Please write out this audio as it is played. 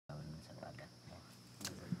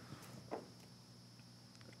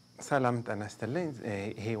ሰላም ጤና ይስጥልኝ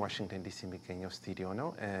ይሄ ዋሽንግተን ዲሲ የሚገኘው ስቱዲዮ ነው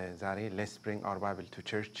ዛሬ Let's bring our Bible to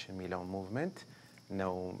church የሚለው ሙቭመንት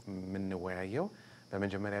ነው የምንወያየው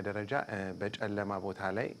በመጀመሪያ ደረጃ በጨለማ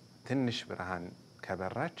ቦታ ላይ ትንሽ ብርሃን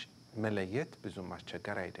ከበራች መለየት ብዙም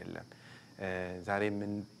አስቸጋሪ አይደለም ዛሬ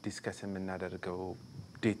ምን ዲስከስ የምናደርገው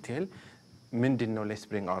ዲቴል ምንድነው Let's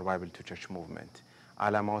bring our Bible to church movement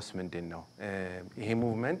ዓላማውስ ምንድነው ይሄ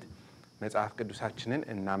ሙቭመንት መጽሐፍ ቅዱሳችንን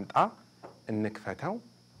እናምጣ እንክፈተው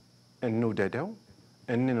እንውደደው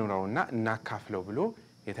እንኑረውና እናካፍለው ብሎ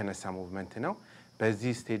የተነሳ ሙቭመንት ነው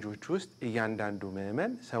በዚህ ስቴጆች ውስጥ እያንዳንዱ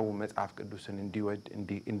ምዕመን ሰው መጽሐፍ ቅዱስን እንዲወድ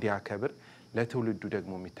እንዲያከብር ለትውልዱ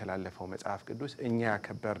ደግሞ የሚተላለፈው መጽሐፍ ቅዱስ እኛ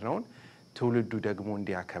ያከበርነውን ትውልዱ ደግሞ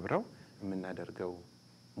እንዲያከብረው የምናደርገው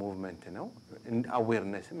ሙቭመንት ነው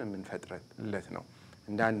አዌርነስም የምንፈጥርለት ነው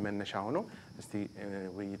እንደ አንድ መነሻ ሆኖ እስቲ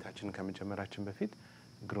ውይይታችንን ከመጀመራችን በፊት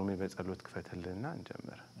ግሩሜ በጸሎት ክፈትልና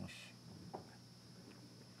እንጀምር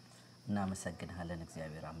እናመሰግናለን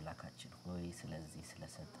እግዚአብሔር አምላካችን ሆይ ስለዚህ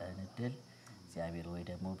ስለሰጠን እድል እግዚአብሔር ሆይ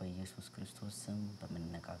ደግሞ በኢየሱስ ክርስቶስ ስም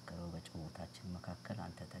በመነጋገረው በጭውታችን መካከል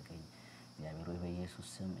አንተ ተገኝ እግዚአብሔር ሆይ በኢየሱስ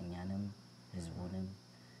ስም እኛንም ህዝቡንም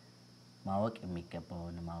ማወቅ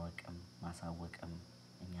የሚገባውን ማወቅም ማሳወቅም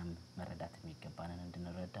እኛም መረዳት የሚገባንን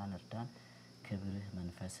እንድንረዳን እርዳን ክብርህ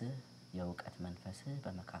መንፈስህ የእውቀት መንፈስህ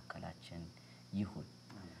በመካከላችን ይሁን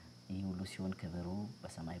ይሁሉ ሲሆን ክብሩ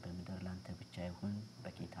በሰማይ በምድር ላንተ ብቻ ይሁን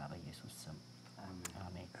በጌታ በኢየሱስ ስም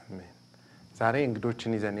አሜን አሜን ዛሬ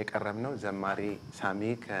እንግዶችን ይዘን የቀረብነው ዘማሪ ሳሚ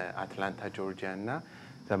ከአትላንታ ጆርጂያ እና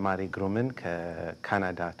ዘማሪ ግሩምን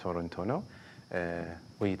ከካናዳ ቶሮንቶ ነው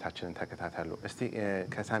ውይይታችንን ተከታተሉ እስቲ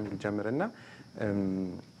ከሳሚ ጀምርና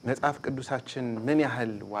መጽሐፍ ቅዱሳችን ምን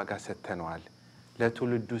ያህል ዋጋ ሰተነዋል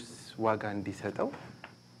ለትውልዱስ ዋጋ እንዲሰጠው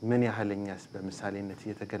ምን ያህልኛስ በመሳሌነት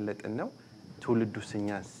እየተገለጠን ነው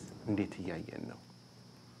ትውልዱስኛስ እንዴት ያያየን ነው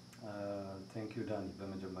Thank you ዳኒ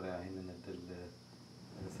በመጀመሪያ ይሄንን እድል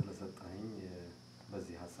ስለሰጠኝ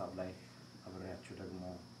በዚህ ሐሳብ ላይ አብሬያችሁ ደግሞ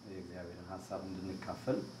የእግዚአብሔርን ሐሳብ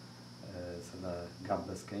እንድንካፈል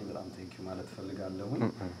ስለጋበዝከኝ በጣም thank you ማለት ፈልጋለሁ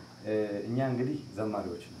እኛ እንግዲህ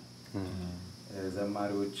ዘማሪዎች ነን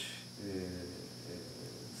ዘማሪዎች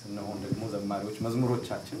ስንሆን ደግሞ ዘማሪዎች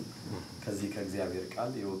መዝሙሮቻችን ከዚህ ከእግዚአብሔር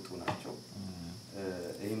ቃል የወጡ ናቸው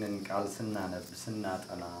ይሄንን ቃል ስናነብ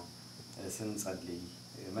ስናጠና ስንጸልይ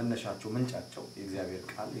መነሻቸው ምንጫቸው የእግዚአብሔር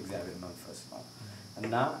ቃል የእግዚአብሔር መንፈስ ነው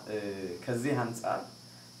እና ከዚህ አንፃር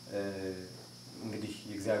እንግዲህ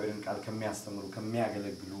የእግዚአብሔርን ቃል ከሚያስተምሩ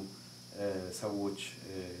ከሚያገለግሉ ሰዎች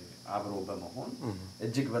አብሮ በመሆን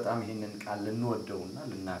እጅግ በጣም ይሄንን ቃል ልንወደውና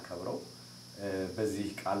ልናከብረው በዚህ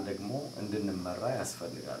ቃል ደግሞ እንድንመራ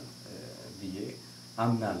ያስፈልጋል ብዬ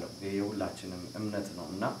አምናለሁ የሁላችንም እምነት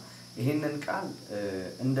ነውና ይሄንን ቃል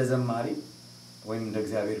እንደ ዘማሪ ወይም እንደ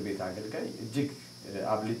እግዚአብሔር ቤት አገልጋይ እጅግ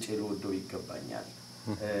አብልጬ ልወደው ይገባኛል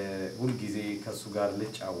ሁሉ ጊዜ ከሱ ጋር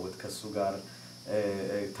ልጫወት ከሱ ጋር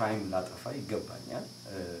ታይም ላጠፋ ይገባኛል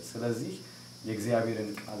ስለዚህ የእግዚአብሔርን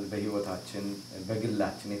ቃል በህይወታችን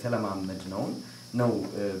በግላችን የተለማመድነው ነው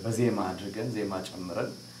በዜማ አድርገን ዜማ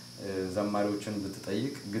ጨምረን ዘማሪዎችን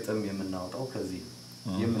ብትጠይቅ ግጥም የምናወጣው ከዚህ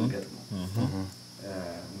የምንገጥመው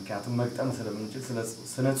ምክንያቱም መግጠም ስለምንችል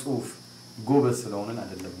ስለ ጽሁፍ ጎበዝ ስለሆነን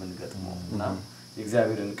አይደለም ምንገጥመው እና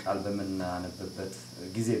የእግዚአብሔርን ቃል በመናነብበት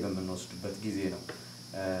ጊዜ በመንወስድበት ጊዜ ነው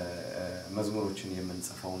መዝሙሮችን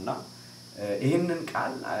የምንጽፈውና ይሄንን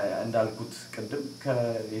ቃል እንዳልኩት ቅድም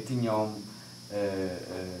ከየትኛውም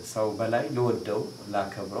ሰው በላይ ለወደው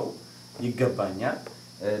ላከብረው ይገባኛል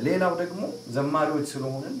ሌላው ደግሞ ዘማሪዎች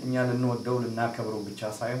ስለሆነን እኛ ልንወደው ልናከብረው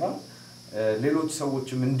ብቻ ሳይሆን ሌሎች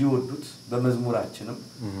ሰዎችም እንዲወዱት በመዝሙራችንም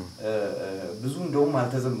ብዙ እንደውም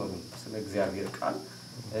አልተዘመሩም ስለ እግዚአብሔር ቃል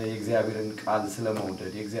የእግዚአብሔርን ቃል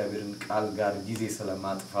ስለመውደድ የእግዚአብሔርን ቃል ጋር ጊዜ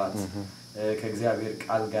ስለማጥፋት ከእግዚአብሔር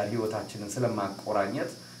ቃል ጋር ህይወታችንን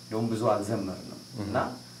ስለማቆራኘት እንደውም ብዙ አልዘመርንም እና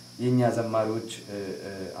የኛ ዘማሪዎች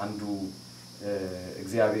አንዱ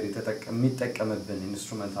እግዚአብሔር የሚጠቀምብን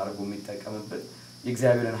ኢንስትሩመንት አድርጎ የሚጠቀምብን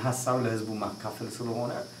የእግዚአብሔርን ሐሳብ ለህዝቡ ማካፈል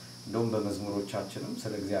ስለሆነ እንደውም በመዝሙሮቻችንም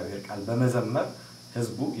ስለ እግዚአብሔር ቃል በመዘመር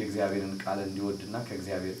ህዝቡ የእግዚአብሔርን ቃል እንዲወድና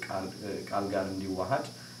ከእግዚአብሔር ቃል ጋር እንዲዋሃድ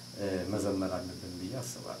መዘመር አለብን ብዬ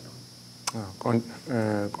አስባለሁ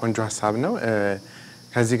ቆንጆ ሐሳብ ነው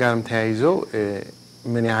ከዚህ ጋርም ተያይዞ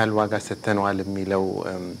ምን ያህል ዋጋ ሰተነዋል የሚለው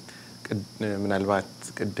ምናልባት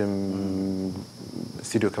ቅድም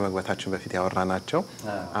ስቱዲዮ ከመግባታችን በፊት ያወራናቸው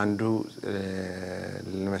አንዱ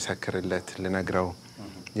ለመሰክርለት ልነግረው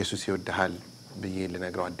ኢየሱስ ይወድሃል ብዬ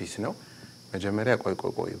ልነግረው አዲስ ነው መጀመሪያ ቆይ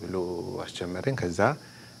ብሎ አስጀመረን ከዛ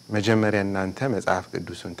መጀመሪያ እናንተ መጽሐፍ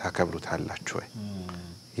ቅዱስን ታከብሩታላችሁ ወይ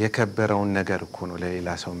የከበረውን ነገር እኮ ነው ለሌላ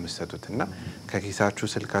ሰው መስጠቱትና ከኪሳችሁ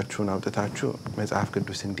ስልካችሁን አውጥታችሁ መጽሐፍ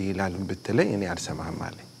ቅዱስ እንዲህ ይላል ብትለኝ እኔ አልሰማህም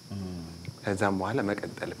አለኝ ከዛም በኋላ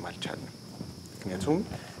መቀጠልም አልቻልንም። ምክንያቱም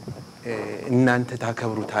እናንተ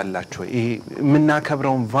ታከብሩታላችሁ ይሄ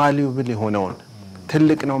የምናከብረውን ቫልዩብል የሆነውን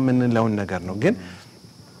ትልቅ ነው የምንለውን ነገር ነው። ግን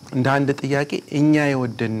እንደ አንድ ጥያቄ እኛ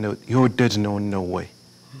የወደድነው ነው ወይ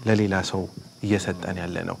ለሌላ ሰው እየሰጠን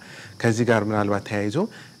ያለ ነው? ከዚህ ጋር ምናልባት ተያይዞ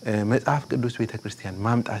መጽሐፍ ቅዱስ ቤተክርስቲያን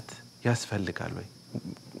ማምጣት ያስፈልጋል ወይ?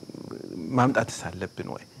 ማምጣትስ አለብን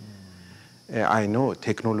ወይ? አይ ኖ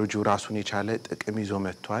ቴክኖሎጂው ራሱን የቻለ ጥቅም ይዞ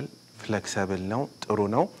መጥቷል። ፍሌክሲብል ነው፣ ጥሩ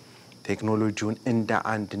ነው። ቴክኖሎጂውን እንደ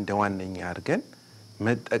ዋነኛ አድርገን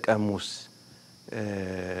መጠቀሙስ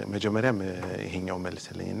መጀመሪያ ይሄኛው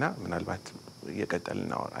መልስልኝና ምናልባት እየቀጠልን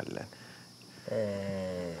እናወራለን።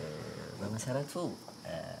 በመሰረቱ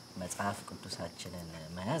መጽሐፍ ቅዱሳችንን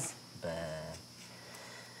መያዝ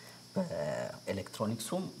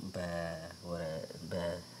በኤሌክትሮኒክሱም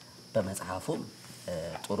በመጽሐፉም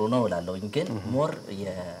ጥሩ ነው እላለሁኝ። ግን ሞር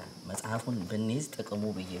የመጽሐፉን ብንይዝ ጥቅሙ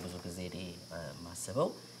ብዬ ብዙ ጊዜ ማስበው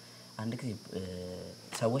አንድ ጊዜ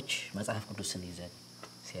ሰዎች መጽሐፍ ቅዱስን ይዘን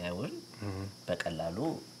ሲያዩን በቀላሉ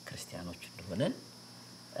ክርስቲያኖች እንደሆነን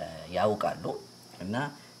ያውቃሉ። እና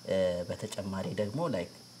በተጨማሪ ደግሞ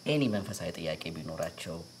ላይክ ኤኒ መንፈሳዊ ጥያቄ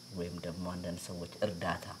ቢኖራቸው ወይም ደግሞ አንዳንድ ሰዎች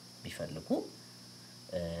እርዳታ ቢፈልጉ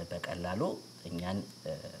በቀላሉ እኛን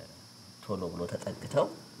ቶሎ ብሎ ተጠግተው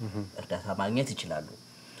እርዳታ ማግኘት ይችላሉ።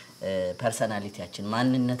 ፐርሰናሊቲያችን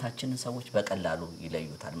ማንነታችንን ሰዎች በቀላሉ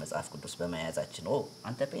ይለዩታል መጽሐፍ ቅዱስ በመያዛችን።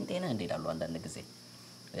 አንተ ጴንጤ ነህ እንዴ ይላሉ አንዳንድ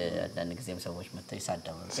ጊዜም ሰዎች መጥተው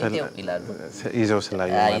ይሳደባሉ ጴንጤው ይላሉ ይዘው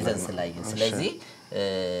ስላየን። ስለዚህ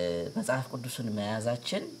መጽሐፍ ቅዱስን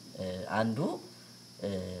መያዛችን አንዱ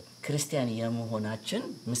ክርስቲያን የመሆናችን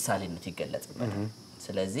ምሳሌነት ይገለጽበታል።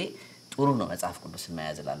 ስለዚህ ጥሩ ነው መጽሐፍ ቅዱስን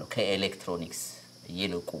መያዝ እላለሁ ከኤሌክትሮኒክስ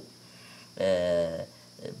ይልቁ።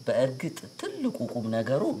 በእርግጥ ትልቁ ቁም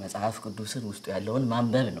ነገሩ መጽሐፍ ቅዱስን ውስጡ ያለውን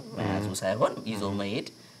ማንበብ ነው መያዙ ሳይሆን ይዞ መሄድ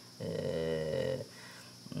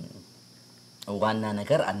ዋና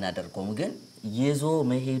ነገር አናደርገውም። ግን ይዞ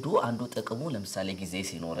መሄዱ አንዱ ጥቅሙ ለምሳሌ ጊዜ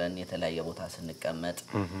ሲኖረን የተለያየ ቦታ ስንቀመጥ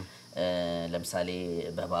ለምሳሌ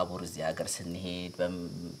በባቡር እዚህ ሀገር ስንሄድ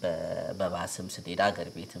በባስም ስንሄድ ሀገር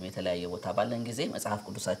ቤትም የተለያየ ቦታ ባለን ጊዜ መጽሐፍ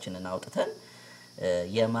ቅዱሳችንን አውጥተን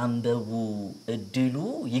የማንበቡ እድሉ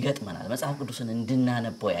ይገጥመናል። መጽሐፍ ቅዱስን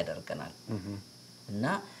እንድናነበው ያደርገናል እና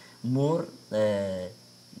ሞር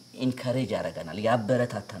ኢንካሬጅ ያደርገናል፣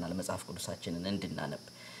 ያበረታታናል መጽሐፍ ቅዱሳችንን እንድናነብ።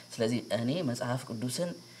 ስለዚህ እኔ መጽሐፍ ቅዱስን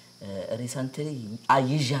ሪሰንትሊ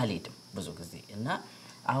አይዣልሄድም ብዙ ጊዜ እና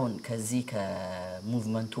አሁን ከዚህ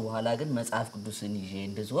ከሙቭመንቱ በኋላ ግን መጽሐፍ ቅዱስን ይዤ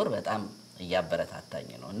እንድዞር በጣም እያበረታታኝ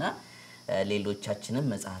ነው እና ሌሎቻችንም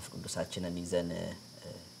መጽሐፍ ቅዱሳችንን ይዘን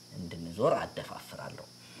እንድንዞር አደፋፍራለሁ።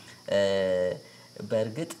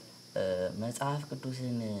 በእርግጥ መጽሐፍ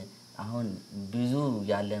ቅዱስን አሁን ብዙ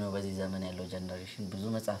ያለ ነው በዚህ ዘመን ያለው ጀነሬሽን ብዙ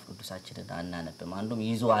መጽሐፍ ቅዱሳችንን አናነብም። አንዱም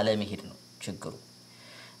ይዞ አለመሄድ ነው ችግሩ።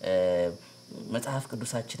 መጽሐፍ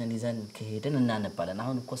ቅዱሳችንን ይዘን ከሄድን እናነባለን።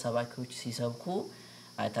 አሁን እኮ ሰባኪዎች ሲሰብኩ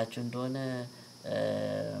አይታችሁ እንደሆነ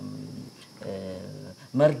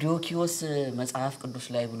መርዶኪዮስ መጽሐፍ ቅዱስ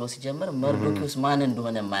ላይ ብሎ ሲጀምር መርዶኪዮስ ማን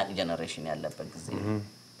እንደሆነ ማያቅ ጀነሬሽን ያለበት ጊዜ ነው።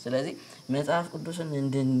 ስለዚህ መጽሐፍ ቅዱስን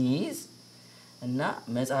እንድንይዝ እና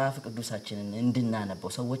መጽሐፍ ቅዱሳችንን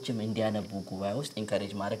እንድናነበው ሰዎችም እንዲያነቡ ጉባኤ ውስጥ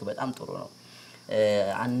ኢንካሬጅ ማድረግ በጣም ጥሩ ነው።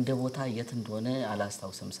 አንድ ቦታ የት እንደሆነ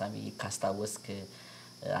አላስታውስም። ሳሚ ካስታወስክ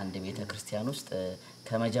አንድ ቤተክርስቲያን ውስጥ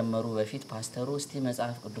ከመጀመሩ በፊት ፓስተሩ እስቲ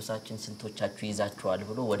መጽሐፍ ቅዱሳችን ስንቶቻችሁ ይዛችኋል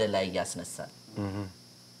ብሎ ወደ ላይ ያስነሳል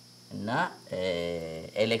እና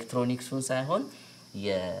ኤሌክትሮኒክሱን ሳይሆን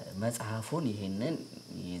የመጽሐፉን ይሄንን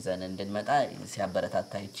ይዘን እንድንመጣ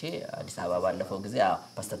ሲያበረታታይቼ አዲስ አበባ ባለፈው ጊዜ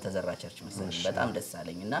ፓስተር ተዘራ ቸርች መሰለኝ በጣም ደስ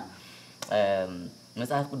አለኝና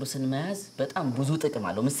መጽሐፍ ቅዱስን መያዝ በጣም ብዙ ጥቅም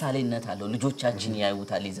አለው፣ ምሳሌነት አለው። ልጆቻችን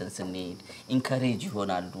ያዩታል ይዘን ስንሄድ ኢንካሬጅ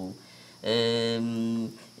ይሆናሉ።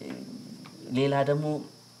 ሌላ ደግሞ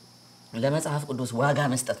ለመጽሐፍ ቅዱስ ዋጋ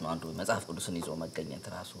መስጠት ነው አንዱ መጽሐፍ ቅዱስን ይዞ መገኘት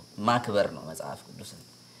ራሱ ማክበር ነው መጽሐፍ ቅዱስን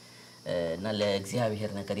እና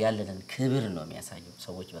ለእግዚአብሔር ነገር ያለንን ክብር ነው የሚያሳየው።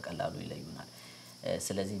 ሰዎች በቀላሉ ይለዩናል።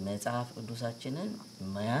 ስለዚህ መጽሐፍ ቅዱሳችንን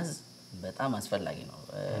መያዝ በጣም አስፈላጊ ነው።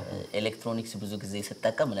 ኤሌክትሮኒክስ ብዙ ጊዜ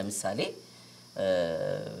ስጠቀም ለምሳሌ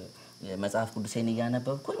መጽሐፍ ቅዱሴን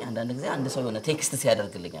እያነበብኩኝ አንዳንድ ጊዜ አንድ ሰው የሆነ ቴክስት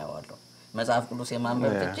ሲያደርግልኝ አየዋለሁ። መጽሐፍ ቅዱስ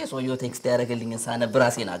የማንበብ ግጭ ሰውየው ቴክስት ያደርግልኝ ሳነብ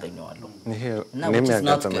ራሴን አገኘዋለሁ እና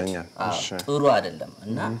ጥሩ አይደለም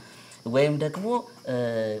እና ወይም ደግሞ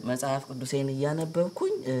መጽሐፍ ቅዱሴን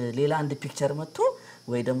እያነበብኩኝ ሌላ አንድ ፒክቸር መጥቶ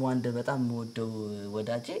ወይ ደግሞ አንድ በጣም ወደው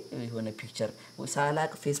ወዳጄ የሆነ ፒክቸር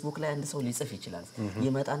ሳላቅ ፌስቡክ ላይ አንድ ሰው ሊጽፍ ይችላል።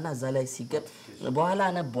 ይመጣና እዛ ላይ ሲገብ በኋላ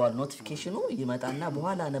አነበዋለሁ ኖቲፊኬሽኑ ይመጣና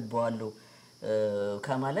በኋላ አነበዋለሁ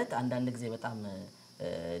ከማለት አንዳንድ ጊዜ በጣም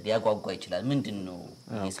ሊያጓጓ ይችላል። ምንድነው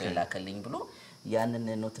ይሄ ሰው ላከልኝ ብሎ ያንን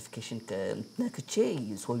ኖቲፊኬሽን ነክቼ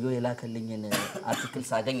ሰውየው የላከልኝን አርቲክል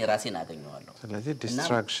ሳገኝ ራሴን አገኘዋለሁ ስለዚህ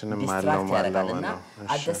ዲስትራክሽንም አለው ማለት ነው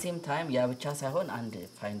at the same time ያ ብቻ ሳይሆን አንድ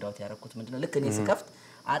ፋይንድ አውት ያደረኩት ምንድነው ልክ እኔ ስከፍት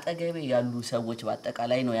አጠገቤ ያሉ ሰዎች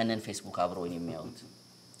በአጠቃላይ ነው ያንን ፌስቡክ አብረውኝ የሚያዩት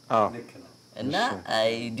እና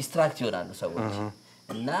ዲስትራክት ይሆናሉ ሰዎች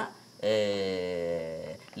እና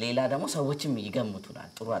ሌላ ደግሞ ሰዎችም ይገምቱናል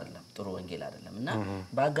ጥሩ አይደለም ጥሩ ወንጌል አይደለም እና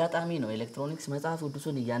በአጋጣሚ ነው ኤሌክትሮኒክስ መጽሐፍ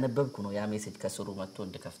ቅዱስን እያነበብኩ ነው ያ ሜሴጅ ከስሩ መጥቶ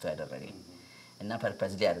እንድከፍተው ያደረገኝ እና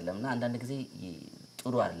ፐርፐዝሊ አይደለም እና አንዳንድ ጊዜ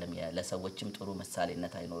ጥሩ አይደለም ለሰዎችም ጥሩ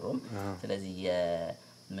መሳሌነት አይኖርም ስለዚህ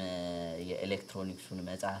የኤሌክትሮኒክሱን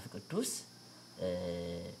መጽሐፍ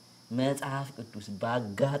ቅዱስ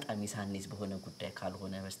በአጋጣሚ ሳንይዝ በሆነ ጉዳይ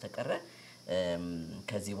ካልሆነ በስተቀር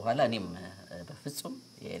ከዚህ በኋላ እኔም በፍጹም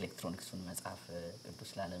የኤሌክትሮኒክሱን መጽሐፍ ቅዱስ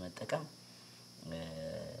ላለመጠቀም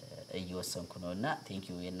እየወሰንኩ ነውና ቴንክ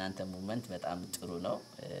ዩ የናንተ ሙቭመንት በጣም ጥሩ ነው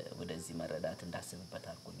ወደዚህ መረዳት እንዳስብበት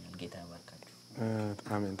አድርጎኛል ጌታ ይባርካችሁ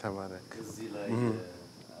አሜን ተባረክ እዚህ ላይ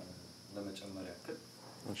ለመጨመር ያክል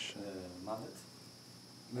ማለት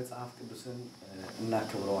መጽሐፍ ቅዱስን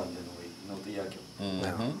እናከብረዋለን ወይ ነው ጥያቄው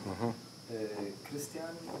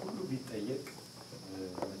ክርስቲያን ሁሉ ቢጠየቅ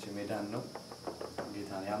መቼ ሜዳን ነው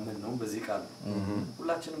ጌታ ያመን ነው በዚህ ቃል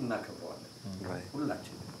ሁላችንም እናከብረዋለን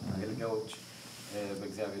ሁላችንም አገልጋዮች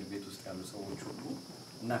በእግዚአብሔር ቤት ውስጥ ያሉ ሰዎች ሁሉ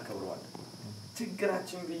እናከብረዋለን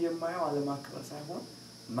ችግራችን በየማየው አለማክበር ሳይሆን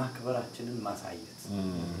ማክበራችንን ማሳየት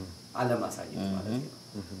አለማሳየት ማለት ነው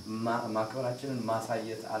ማክበራችንን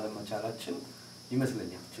ማሳየት አለመቻላችን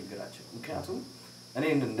ይመስለኛል ችግራችን ምክንያቱም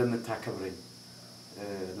እኔን እንደምታከብረኝ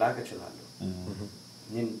ላቅ እችላለሁ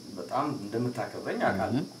እኔን በጣም እንደምታከብረኝ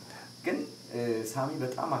አውቃለሁ ግን ሳሚ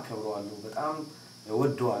በጣም አከብረዋለሁ በጣም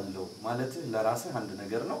ወደዋለሁ ማለት ለራስህ አንድ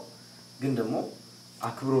ነገር ነው ግን ደግሞ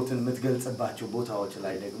አክብሮትን የምትገልጽባቸው ቦታዎች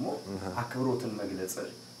ላይ ደግሞ አክብሮትን መግለጽ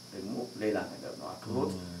ደግሞ ሌላ ነገር ነው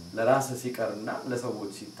አክብሮት ለራስህ ሲቀርና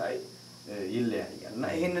ለሰዎች ሲታይ ይለያያል እና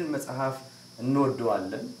ይሄንን መጽሐፍ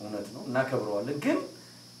እንወደዋለን እውነት ነው እናከብረዋለን ግን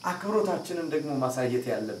አክብሮታችንን ደግሞ ማሳየት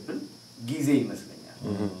ያለብን ጊዜ ይመስለኛል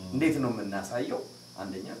እንዴት ነው የምናሳየው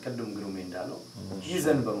አንደኛ ቀደም ግሩሜ እንዳለው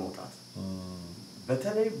ይዘን በመውጣት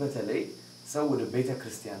በተለይ ሰው ወደ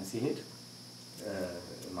ቤተክርስቲያን ሲሄድ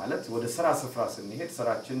ማለት ወደ ስራ ስፍራ ስንሄድ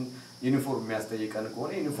ስራችን ዩኒፎርም የሚያስጠይቀን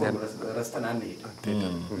ከሆነ ዩኒፎርም ረስተን አንሄድ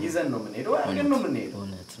ይዘን ነው የምንሄደው አርገን ነው የምንሄደው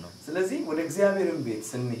ስለዚህ ወደ እግዚአብሔርን ቤት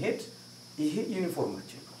ስንሄድ ይሄ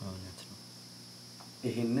ዩኒፎርማችን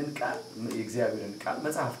ይሄንን ቃል የእግዚአብሔርን ቃል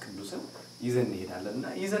መጽሐፍ ቅዱስን ይዘን እንሄዳለንና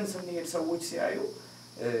ይዘን ስንሄድ ሰዎች ሲያዩ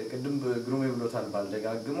ቅድም ግሩሜ ብሎታል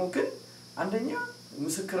ባልደጋግመው ግን አንደኛ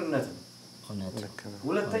ምስክርነት ነው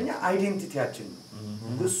ሁለተኛ አይዴንቲቲያችን ነው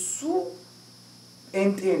እሱ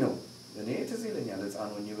ኤንቴ ነው እኔ ትዝ ይለኛል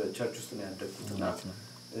ህፃን ሆኜ በቸርች ውስጥ ነው ያደግኩትና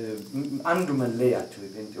አንዱ መለያቸው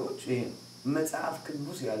ኤንቴዎች ይሄ ነው መጽሐፍ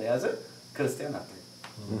ቅዱስ ያለያዘ ክርስቲያን አትል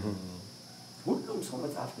ሁሉም ሰው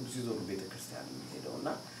መጽሐፍ ቅዱስ ይዞ ነው ቤተክርስቲያን የሚሄደውና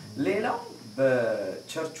ሌላው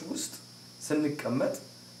በቸርች ውስጥ ስንቀመጥ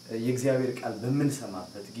የእግዚአብሔር ቃል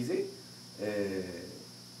በመንሰማበት ጊዜ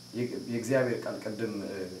የእግዚአብሔር ቃል ቀደም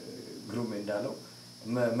ግሩም እንዳለው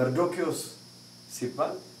መርዶኪዮስ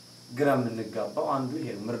ሲባል ግራም እንጋባው አንዱ ይሄ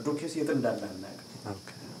ነው መርዶኪዮስ የት እንዳለ እናቀ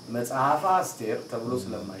መጽሐፈ አስቴር ተብሎ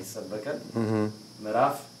ስለማይሰበከን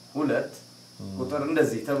ምዕራፍ 2 ቁጥር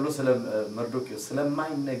እንደዚህ ተብሎ ስለ መርዶኪዮስ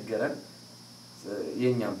ስለማይነገረን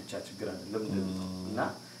የኛም ብቻ ችግር አይደለም እና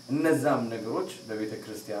እነዛም ነገሮች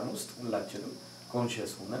በቤተክርስቲያን ውስጥ ሁላችንም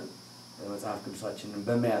ኮንሺየስ ሆነን መጽሐፍ ቅዱሳችንን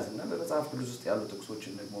በመያዝና በመጽሐፍ ቅዱስ ውስጥ ያሉ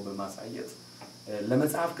ጥቅሶችን ደግሞ በማሳየት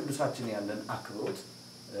ለመጽሐፍ ቅዱሳችን ያለን አክብሮት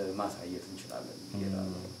ማሳየት እንችላለን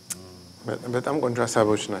ይላል በጣም ቆንጆ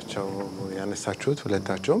ሐሳቦች ናቸው ያነሳችሁት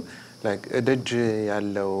ሁለታችሁም ላይክ ደጅ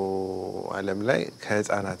ያለው ዓለም ላይ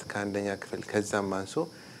ከህፃናት ከአንደኛ ክፍል ከዛም አንሶ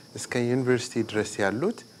እስከ ዩኒቨርሲቲ ድረስ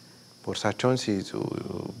ያሉት ቦርሳቸውን ሲይዙ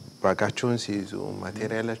ባጋቸውን ሲይዙ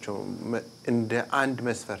ማቴሪያላቸው እንደ አንድ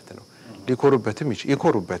መስፈርት ነው ሊኮሩበትም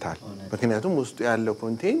ይኮሩበታል ምክንያቱም ውስጡ ያለው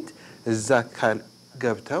ኮንቴንት እዛ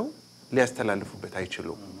ገብተው ሊያስተላልፉበት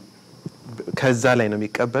አይችሉም ከዛ ላይ ነው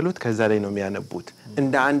የሚቀበሉት ከዛ ላይ ነው የሚያነቡት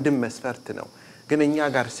እንደ አንድም መስፈርት ነው ግን እኛ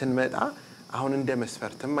ጋር ስንመጣ አሁን እንደ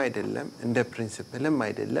መስፈርትም አይደለም እንደ ፕሪንሲፕልም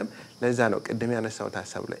አይደለም ለዛ ነው ቅድም ያነሳው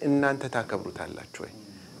ሐሳብ ላይ እናንተ ታከብሩታላችሁ ወይ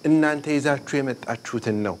እናንተ ይዛችሁ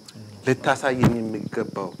የመጣችሁትን ነው ልታሳየኝ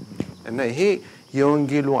የሚገባው እና ይሄ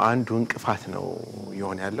የወንጌሉ አንዱ እንቅፋት ነው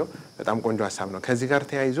ይሆን ያለው በጣም ቆንጆ ሐሳብ ነው ከዚህ ጋር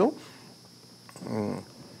ተያይዞ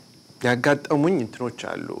ያጋጠሙኝ እንትኖች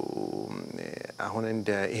አሉ አሁን እንደ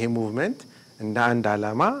ይሄ ሙቭመንት እንደ አንድ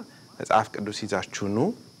አላማ መጽሐፍ ቅዱስ ይዛችሁ ነው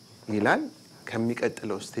ይላል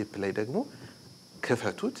ከሚቀጥለው ስቴፕ ላይ ደግሞ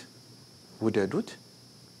ክፈቱት ውደዱት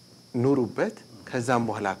ኑሩበት ከዛም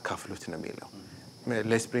በኋላ አካፍሉት ነው የሚለው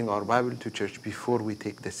let's bring our bible to church before we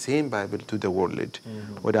take the same bible to the world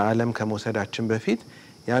ወደ ዓለም ከመውሰዳችን በፊት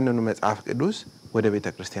ያንኑ መጽሐፍ ቅዱስ ወደ ቤተ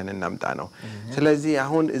ክርስቲያን እናምጣ ነው ስለዚህ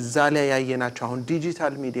አሁን እዛ ላይ ያየናቸው አሁን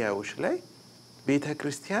ዲጂታል ሚዲያዎች ላይ ቤተ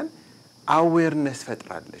ክርስቲያን awareness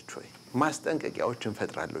ፈጥራለች ወይ ማስጠንቀቂያዎችን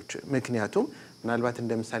ፈጥራለች ምክንያቱም ምናልባት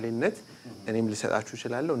እንደ ምሳሌነት እኔም ልሰጣችሁ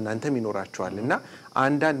እችላለሁ እናንተም ይኖራችኋልና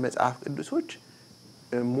አንዳንድ መጽሐፍ ቅዱሶች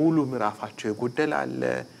ሙሉ ምዕራፋቸው የጎደለ አለ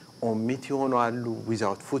ኦሚት ይሆናሉ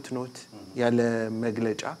without footnote ያለ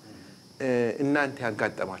መግለጫ እናንተ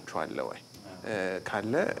ያጋጠማችኋል ወይ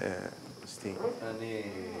ካለ እስቲ እኔ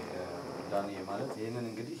ዳኒ ማለት ይሄንን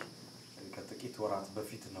እንግዲህ ከጥቂት ወራት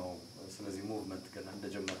በፊት ነው ስለዚህ ሙቭመንት ገና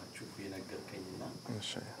እንደጀመራችሁ የነገርከኝና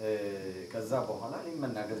ከዛ በኋላ እኔ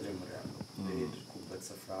መናገር ጀምሬያለሁ የሄድኩበት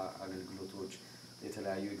ስፍራ አገልግሎቶች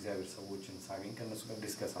የተለያዩ እግዚአብሔር ሰዎችን ሳገኝ ከነሱ ጋር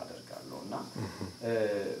ዲስከስ አደርጋለሁና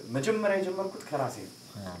መጀመሪያ የጀመርኩት ከራሴ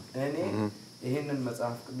እኔ ይሄንን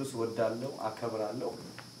መጽሐፍ ቅዱስ ወዳለው አከብራለሁ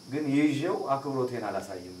ግን ይዤው አክብሮቴን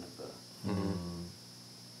አላሳይም ነበር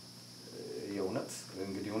የእውነት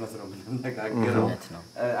እንግዲህ እውነት ነው የምንነጋገረው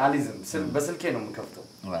አሊዝም በስልኬ ነው የምከፍተው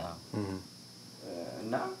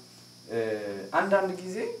እና አንዳንድ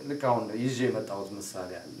ጊዜ ልክ አሁን ይዤ የመጣሁት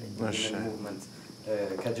ምሳሌ አለ ይሄን ሙቭመንት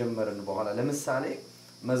ከጀመርን በኋላ ለምሳሌ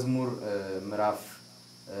መዝሙር ምዕራፍ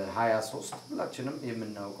 23 ሁላችንም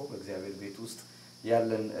የምናውቀው በእግዚአብሔር ቤት ውስጥ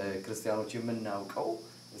ያለን ክርስቲያኖች የምናውቀው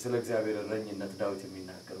ስለ እግዚአብሔር እረኝነት ዳዊት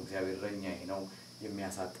የሚናገረው እግዚአብሔር እረኛዬ ነው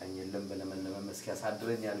የሚያሳጣኝ የለም በለመለመ መስክ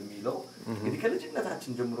ያሳድረኛል የሚለው እንግዲህ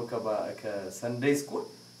ከልጅነታችን ጀምሮ ከሰንዴይ ስኩል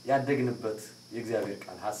ያደግንበት የእግዚአብሔር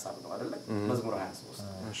ቃል ሐሳብ ነው አይደል መዝሙር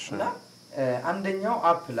 23 እና አንደኛው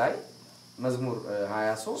አፕ ላይ መዝሙር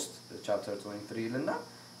 23 ቻፕተር 23 እና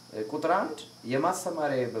ቁጥር 1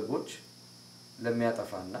 የማሰማሪያ በጎች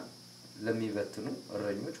ለሚያጠፋና ለሚበትኑ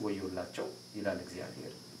እረኞች ወዮላቸው ይላል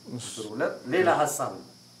እግዚአብሔር ቁጥር 2 ሌላ ሐሳብ ነው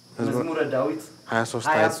መዝሙር ዳዊት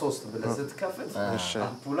 23 ብለህ ስትከፍት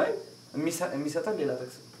አፑ ላይ የሚሰጠን ሌላ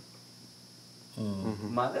ጥቅስ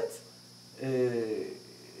ማለት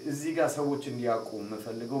እዚህ ጋር ሰዎች እንዲያውቁ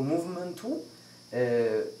የምፈልገው ሙቭመንቱ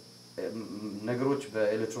ነገሮች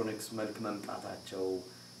በኤሌክትሮኒክስ መልክ መምጣታቸው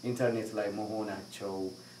ኢንተርኔት ላይ መሆናቸው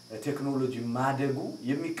ቴክኖሎጂ ማደጉ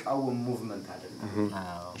የሚቃወም ሙቭመንት አይደለም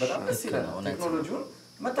በጣም ደስ ይላል ቴክኖሎጂውን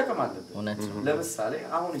መጠቀም አለብን ለምሳሌ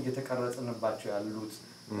አሁን እየተቀረጽንባቸው ያሉት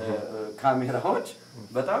ካሜራዎች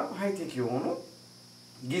በጣም ሃይቴክ የሆኑ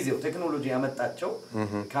ጊዜው ቴክኖሎጂ ያመጣቸው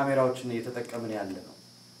ካሜራዎችን እየተጠቀምን ያለ ነው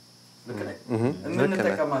ለከለ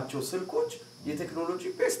እንንተቀማቸው ስልኮች የቴክኖሎጂ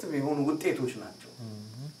ቤስት የሆኑ ውጤቶች ናቸው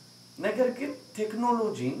ነገር ግን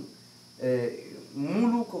ቴክኖሎጂን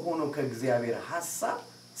ሙሉ ከሆነው ከእግዚአብሔር ሐሳብ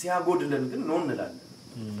ሲያጎድለን ግን ነው እንላለን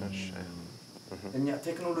እኛ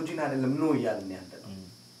ቴክኖሎጂን አይደለም ነው ያልን ያለው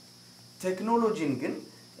ቴክኖሎጂን ግን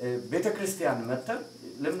ቤተክርስቲያን መተን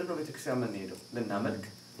ለምን ነው ቤተክርስቲያን የምንሄደው ልናመልክ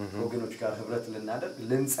ወገኖች ጋር ህብረት ልናደርግ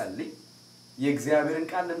ልንጸልይ የእግዚአብሔርን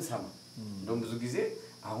ቃል ልንሰማ እንደውም ብዙ ጊዜ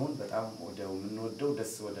አሁን በጣም ወደው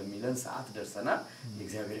ደስ ወደሚለን ሰዓት ደርሰናል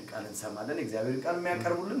የእግዚአብሔርን ቃል እንሰማለን የእግዚአብሔርን ቃል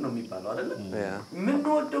የሚያቀርቡልን ነው የሚባለው አይደል ምን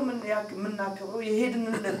ወደው ምን አከብረው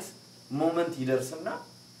የሄድንለት ሞመንት ይደርስና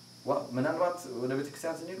ምናልባት ወደ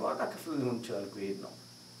ቤተክርስቲያን ስንሄድ ዋጋ ክፍል ሊሆን ይችላል ይሄድ ነው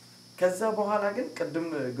ከዛ በኋላ ግን ቀደም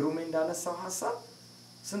ግሩሜ እንዳነሳው ሐሳብ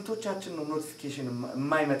ስንቶቻችን ነው ኖቲፊኬሽን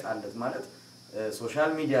የማይመጣለት ማለት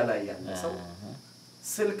ሶሻል ሚዲያ ላይ ያለ ሰው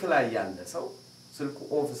ስልክ ላይ ያለ ሰው ስልኩ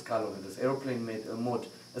ኦፍ እስካልሆነ ድረስ ኤሮፕሌን ሞድ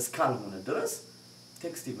እስካልሆነ ድረስ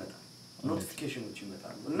ቴክስት ይመጣል ኖቲፊኬሽኖች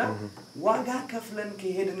ይመጣሉ እና ዋጋ ከፍለን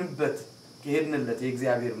ከሄድንለት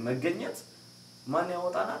የእግዚአብሔር መገኘት ማን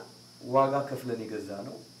ያወጣናል ዋጋ ከፍለን ይገዛ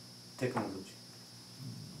ነው ቴክኖሎጂ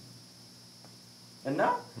እና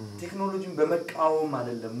ቴክኖሎጂን በመቃወም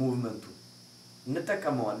አይደለም ሙቭመንቱ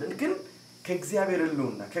እንጠቀመዋለን ግን ከእግዚአብሔር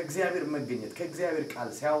ልውና ከእግዚአብሔር መገኘት ከእግዚአብሔር ቃል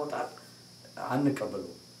ሲያወጣ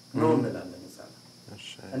አንቀበለው ነው እንላለን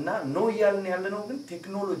እና ነው ያለን ግን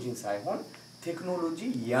ቴክኖሎጂን ሳይሆን ቴክኖሎጂ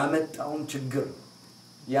ያመጣውን ችግር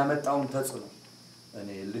ያመጣውን ተጽዕኖ እኔ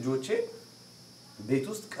ልጆቼ ቤት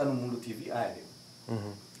ውስጥ ቀን ሙሉ ቲቪ አያዩ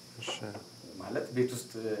ማለት ቤት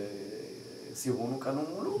ውስጥ ሲሆኑ ቀን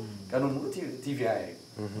ሙሉ ቲቪ አያዩ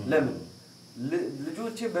ለምን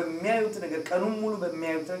ልጆቼ በሚያዩት ነገር ቀን ሙሉ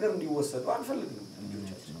በሚያዩት ነገር እንዲወሰዱ አልፈልግም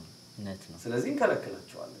ልጆቻችን ስለዚህ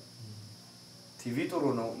እንከለክላቸዋለን ቲቪ ጥሩ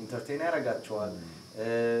ነው ኢንተርቴይን ያረጋቸዋል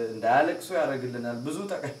እንዳያለቅሱ ያረግልናል ብዙ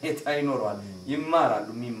ጠቀሜታ ይኖራል ይማራሉ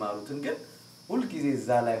የሚማሩትን ግን ሁሉ ጊዜ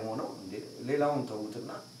እዛ ላይ ሆነው እንዴ ሌላውን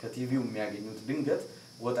ተውትና ከቲቪው የሚያገኙት ድንገት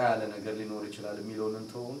ወጣ ያለ ነገር ሊኖር ይችላል የሚለውን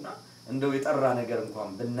እንተውና እንደው የጠራ ነገር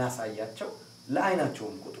እንኳን ብናሳያቸው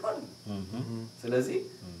ለአይናቸውም ቁጥሯል ስለዚህ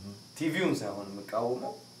ቲቪውን ሳይሆን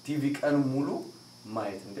መቃወመው ቲቪ ቀን ሙሉ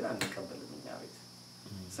ማየት ግን አንቀበልም እኛ ቤት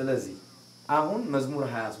ስለዚህ አሁን መዝሙር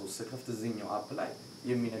 23 ስከፍት እዚህኛው አፕ ላይ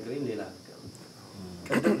የሚነግረኝ ሌላ ነገር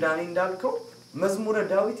ቅድም ዳኒ እንዳልከው መዝሙረ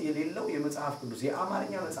ዳዊት የሌለው የመጽሐፍ ቅዱስ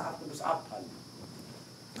የአማርኛ መጽሐፍ ቅዱስ አፕ አለ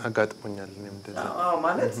አጋጥሞኛል እኔም እንደዛ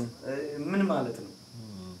ማለት ምን ማለት ነው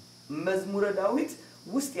መዝሙረ ዳዊት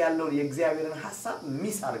ውስጥ ያለውን የእግዚአብሔርን ሐሳብ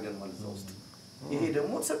ሚስ አድርገን ማለት ነው ውስጥ ይሄ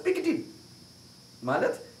ደግሞ ሰብግዲ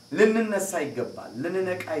ማለት ልንነሳ ይገባል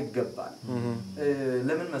ልንነቃ ይገባል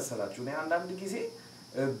ለምን መሰላችሁ ነው አንዳንድ ጊዜ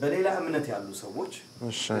በሌላ እምነት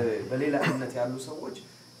ያሉ ሰዎች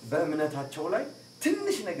በእምነታቸው ላይ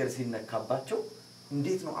ትንሽ ነገር ሲነካባቸው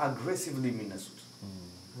እንዴት ነው አግሬሲቭሊ የሚነሱት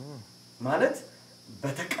ማለት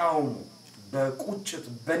በተቃውሞ በቁጭት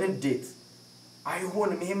በንዴት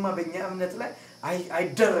አይሆንም ይሄማ በእኛ እምነት ላይ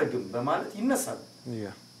አይደረግም በማለት ይነሳሉ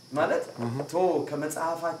ማለት ቶ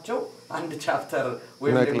ከመጽሐፋቸው አንድ ቻፕተር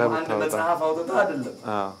ወይም ደግሞ አንድ መጽሐፍ አውጥተው አይደለም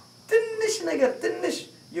ትንሽ ነገር ትንሽ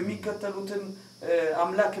የሚከተሉትን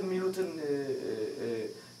አምላክ የሚሉትን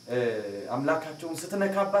አምላካቸውን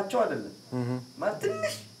ስትነካባቸው አይደለም ማለት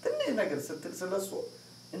ትንሽ ነገር ስትል ስለሱ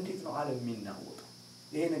እንዴት ነው ዓለም የሚናወጠው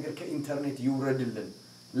ይሄ ነገር ከኢንተርኔት ይውረድልን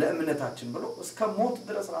ለእምነታችን ብሎ እስከ ሞት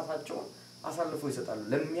ድረስ ራሳቸውን አሳልፈው ይሰጣሉ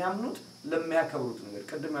ለሚያምኑት ለሚያከብሩት ነገር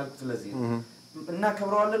ቀደም ያልኩት ለዚህ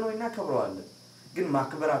እናከብረዋለን ወይ እናከብረዋለን ግን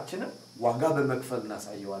ማክበራችንን ዋጋ በመክፈል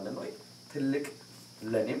እናሳየዋለን ወይ ትልቅ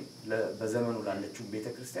ለኔም በዘመኑ ላለችው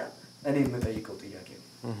ቤተክርስቲያን እኔ የምጠይቀው ጥያቄ ነው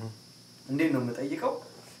እንዴት ነው የምጠይቀው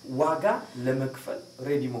ዋጋ ለመክፈል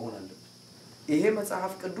ሬዲ መሆን አለበት ይሄ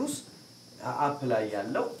መጽሐፍ ቅዱስ አፕ ላይ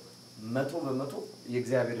ያለው 100%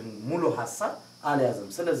 የእግዚአብሔርን ሙሉ ሐሳብ አልያዘም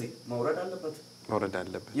ስለዚህ መውረድ አለበት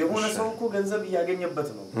የሆነ ሰው እኮ ገንዘብ ያገኘበት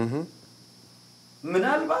ነው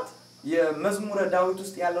ምናልባት የመዝሙረ ዳዊት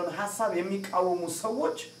ውስጥ ያለውን ሐሳብ የሚቃወሙ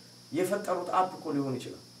ሰዎች የፈጠሩት አፕ እኮ ሊሆን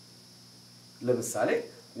ይችላል ለምሳሌ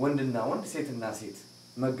ወንድና ወንድ ሴትና ሴት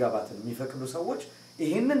መጋባትን የሚፈቅዱ ሰዎች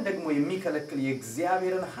ይሄንን ደግሞ የሚከለክል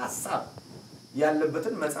የእግዚአብሔርን ሐሳብ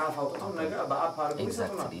ያለበትን መጽሐፍ አውጥተው ነገር በአፕ አድርገው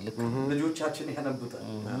ይሰጡናል ልጆቻችን ያነቡታል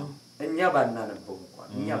እኛ ባናነበው እንኳን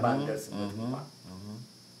እኛ ባንደርስበት እንኳን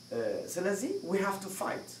ስለዚህ we have to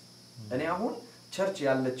fight እኔ አሁን ቸርች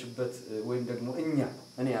ያለችበት ወይም ደግሞ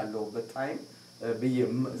እኔ ያለውበት ታይም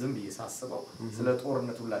ዝም ብዬ ሳስበው ስለ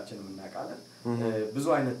ጦርነት ሁላችንም እናውቃለን ብዙ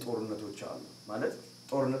አይነት ጦርነቶች አሉ ማለት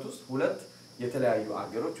ጦርነት ውስጥ ሁለት የተለያዩ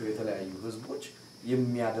አገሮች ወይ የተለያዩ ህዝቦች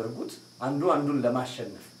የሚያደርጉት አንዱን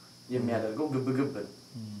ለማሸነፍ የሚያደርገው ግብግብ ነው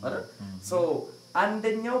አይደል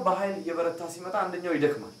አንደኛው በኃይል የበረታ ሲመጣ አንደኛው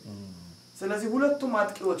ይደክማል ስለዚህ ሁለቱም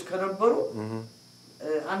አጥቂዎች ከነበሩ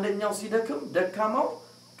አንደኛው ሲደክም ደካማው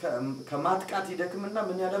ከማጥቃት ይደክምና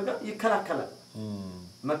ምን ያደርጋል ይከላከላል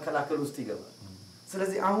መከላከል ውስጥ ይገባል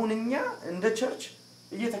ስለዚህ አሁን እኛ እንደ ቸርች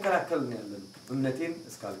እየተከላከልን ያለን እምነቴን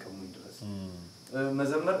እስካልቀሙኝ ድረስ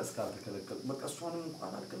መዘመር እስካልተከለከሉ በቃ እሷንም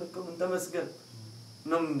እንኳን አልከለከሉም ተመስገን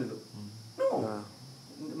ነው ምንድነው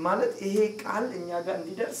ማለት ይሄ ቃል እኛ ጋር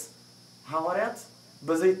እንዲደርስ ሐዋርያት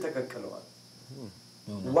በዘይት ተቀቀለዋል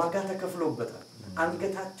ዋጋ ተከፍሎበታል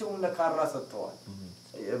አንገታቸውን ለካራ ሰጥተዋል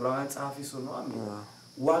የዕብራውያን ጸሐፊ ሱኖአም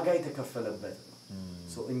ዋጋ የተከፈለበት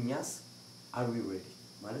ነው እኛስ are we ready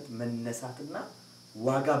ማለት መነሳትና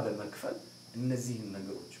ዋጋ በመክፈል እነዚህ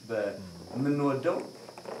ነገሮች በመንወደው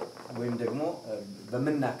ወይም ደግሞ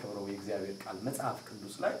በመናከብረው የእግዚአብሔር ቃል መጽሐፍ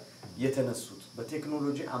ቅዱስ ላይ የተነሱት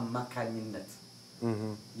በቴክኖሎጂ አማካኝነት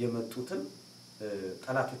የመጡትን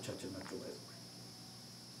ጠላቶቻችን ናቸው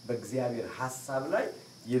በእግዚአብሔር ሐሳብ ላይ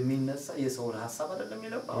የሚነሳ የሰውን ሐሳብ አይደለም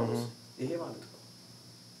ይላል ጳውሎስ ይሄ ማለት ነው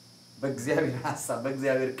በእግዚአብሔር ሐሳብ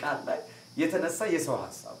በእግዚአብሔር ቃል ላይ የተነሳ የሰው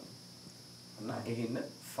ሐሳብ እና ይሄንን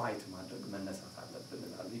ፋይት ማድረግ መነሳት አለብን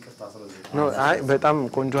ይላል ይቅርታ ስለዚህ ነው አይ በጣም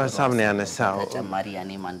ቆንጆ ሐሳብ ነው ያነሳው ተጨማሪ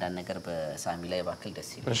ያኔም አንዳንድ ነገር በሳሚ ላይ ባክል ደስ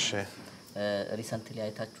ይላል እሺ ሪሰንትሊ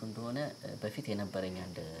አይታችሁ እንደሆነ በፊት የነበረኝ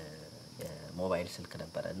አንድ የሞባይል ስልክ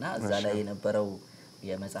ነበርና እዛ ላይ የነበረው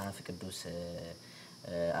የመጽሐፍ ቅዱስ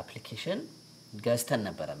አፕሊኬሽን ገዝተን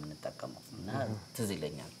ነበር የምንጠቀመው እና ትዝ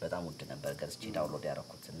ይለኛል በጣም ውድ ነበር ገዝቼ ዳውንሎድ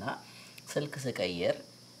ያደረኩትና ስልክ ስቀየር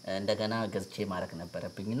እንደገና ገዝቼ ማድረግ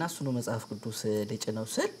ነበርብኝና እሱ ነው መጽሐፍ ቅዱስ ለጨነው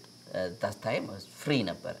ስል that time ፍሪ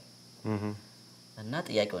ነበር እና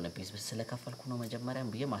ጥያቄው ነበርስ ስለከፈልኩ ነው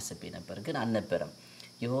መጀመሪያም ብዬ ማሰብ ነበር ግን አልነበረም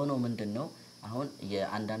የሆነው ምንድነው አሁን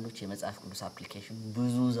የአንዳንዶች የመጽሐፍ ቅዱስ አፕሊኬሽን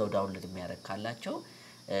ብዙ ዘው ዳውንሎድ የሚያደርግ ካላቸው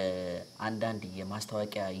አንዳንድ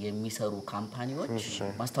የማስታወቂያ የሚሰሩ ካምፓኒዎች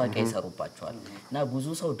ማስታወቂያ ይሰሩባቸዋል እና ብዙ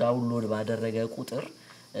ሰው ዳውንሎድ ባደረገ ቁጥር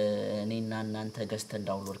እኔና እናንተ ገዝተን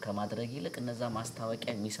ዳውንሎድ ከማድረግ ይልቅ እነዛ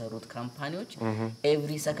ማስታወቂያ የሚሰሩት ካምፓኒዎች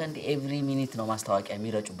ኤቭሪ ሰከንድ ኤቭሪ ሚኒት ነው ማስታወቂያ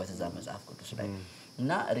የሚረጩበት እዛ መጽሐፍ ቅዱስ ላይ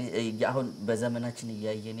እና አሁን በዘመናችን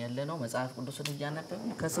ያያየን ያለ ነው መጽሐፍ ቅዱስን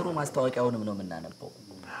ያነበብን ከስሩ ማስታወቂያውንም ነው የምናነበው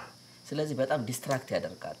ስለዚህ በጣም ዲስትራክት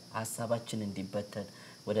ያደርጋል ሐሳባችን እንዲበተን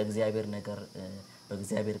ወደ እግዚአብሔር ነገር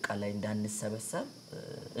በእግዚአብሔር ቃል ላይ እንዳንሰበሰብ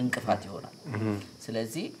እንቅፋት ይሆናል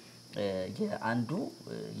ስለዚህ የአንዱ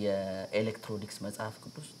የኤሌክትሮኒክስ መጽሐፍ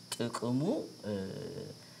ቅዱስ ጥቅሙ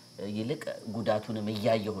ይልቅ ጉዳቱንም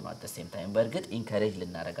ያያየው ነው at the same time በርግጥ ኢንካሬጅ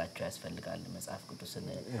ልናረጋቸው ያስፈልጋል መጽሐፍ ቅዱስን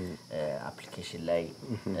አፕሊኬሽን ላይ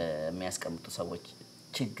የሚያስቀምጡ ሰዎች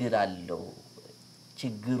ችግር አለው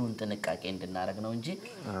ችግሩን ጥንቃቄ እንድናረግ ነው እንጂ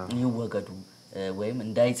ይወገዱ ወይም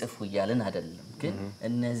እንዳይጽፉ ይያልን አይደለም ግን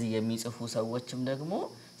እነዚህ የሚጽፉ ሰዎችም ደግሞ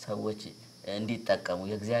ሰዎች እንዲጠቀሙ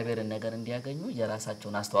የእግዚአብሔርን ነገር እንዲያገኙ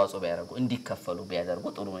የራሳቸውን አስተዋጽኦ ቢያደርጉ እንዲከፈሉ ቢያደርጉ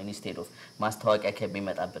ጥሩ ነው ኢንስቴድ ኦፍ ማስተዋቂያ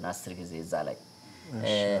ከሚመጣብን 10 ጊዜ እዛ ላይ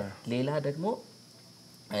ሌላ ደግሞ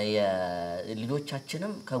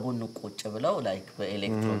የልጆቻችንም ከጎን ቁጭ ብለው ላይክ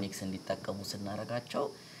በኤሌክትሮኒክስ እንዲጠቀሙ ስናረጋቸው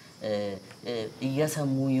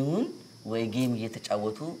እየሰሙ ይሁን ወይ ጌም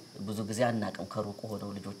እየተጫወቱ ብዙ ጊዜ አናቀም ከሩቁ ሆነው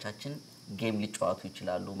ልጆቻችን ጌም ሊጫወቱ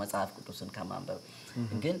ይችላሉ መጽሐፍ ቅዱስን ከማንበብ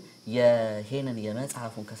ግን የሄንን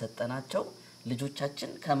የመጽሐፉን ከሰጠናቸው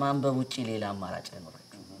ልጆቻችን ከማንበብ ውጪ ሌላ አማራጭ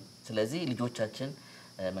አይኖራቸውም ስለዚህ ልጆቻችን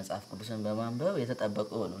መጽሐፍ ቅዱስን በማንበብ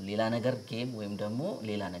የተጠበቁ ነው ሌላ ነገር ጌም ወይም ደግሞ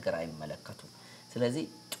ሌላ ነገር አይመለከቱም ስለዚህ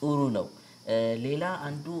ጥሩ ነው ሌላ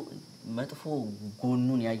አንዱ መጥፎ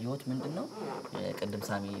ጎኑን ያየሁት ምንድነው ቅድም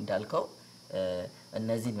ሳሚ እንዳልከው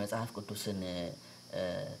እነዚህ መጽሐፍ ቅዱስን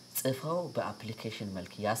ጽፈው በአፕሊኬሽን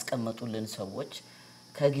መልክ ያስቀመጡልን ሰዎች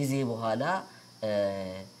ከጊዜ በኋላ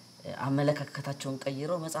አመለካከታቸውን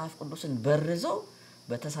ቀይረው መጽሐፍ ቅዱስን በርዘው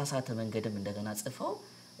በተሳሳተ መንገድም እንደገና ጽፈው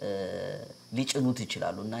ሊጭኑት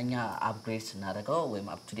ይችላሉና እኛ አፕግሬድ ስናደርገው ወይም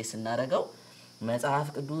አፕቱዴት ስናደርገው መጽሐፍ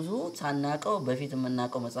ቅዱሱ ሳናቀው በፊት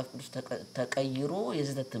የምናቀው መጽሐፍ ቅዱስ ተቀይሮ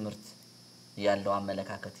የዘተ ትምህርት ያለው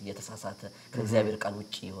አመለካከት እየተሳሳተ ከእግዚአብሔር ቃል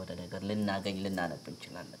ውጪ የሆነ ነገር ልናገኝ ልናነብ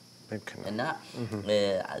እንችላለን እና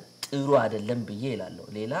ጥሩ አይደለም ብዬ ይላል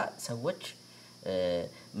ሌላ ሰዎች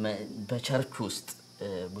በቸርች ውስጥ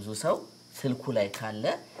ብዙ ሰው ስልኩ ላይ ካለ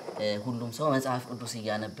ሁሉም ሰው መጽሐፍ ቅዱስ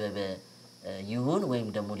ያነበበ ይሁን ወይም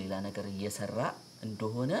ደግሞ ሌላ ነገር እየሰራ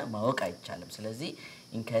እንደሆነ ማወቅ አይቻልም ስለዚህ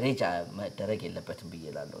ኢንካሬጅ መደረግ የለበትም ብዬ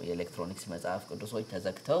ይላል የኤሌክትሮኒክስ መጽሐፍ ቅዱሶች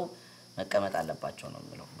ተዘክተው መቀመጥ አለባቸው ነው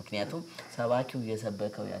የሚለው ምክንያቱም ሰባኪው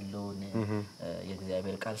እየሰበከው ያለውን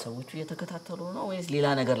የእግዚአብሔር ቃል ሰዎቹ እየተከታተሉ ነው ወይስ ሌላ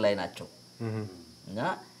ነገር ላይ ናቸው እና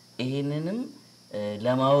ይሄንንም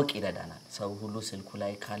ለማወቅ ይረዳናል ሰው ሁሉ ስልኩ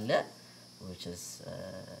ላይ ካለ which is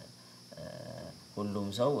ሁሉም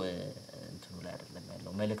ሰው እንትኑ ላይ አይደለም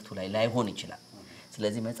ያለው መልእክቱ ላይ ላይሆን ይችላል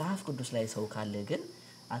ስለዚህ መጽሐፍ ቅዱስ ላይ ሰው ካለ ግን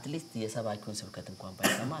አትሊስት የሰባኪውን ስብከት እንኳን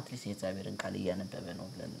ባይሰማ አትሊስት የእግዚአብሔርን ቃል እያነበበ ነው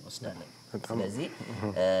ብለን እንወስዳለን ስለዚህ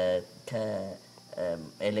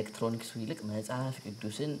ከኤሌክትሮኒክሱ ይልቅ መጽሐፍ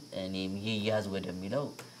ቅዱስን እኔም ይያዝ ወደሚለው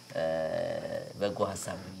በጎ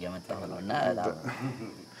ሐሳብ እየመጣሁ ነውና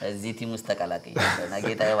እዚህ ቲም ውስጥ ተቀላቀየና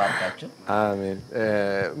ጌታ ይባርካችሁ አሜን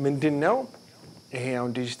ምንድነው ይሄ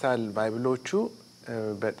አሁን ዲጂታል ባይብሎቹ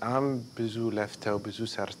በጣም ብዙ ለፍተው ብዙ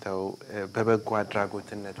ሰርተው በበጎ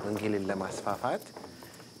አድራጎትነት ወንጌልን ለማስፋፋት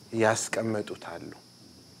ያስቀመጡታሉ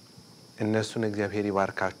እነሱን እግዚአብሔር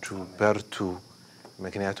ይባርካችሁ በርቱ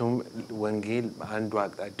ምክንያቱም ወንጌል አንዱ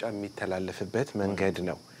አቅጣጫ የሚተላለፍበት መንገድ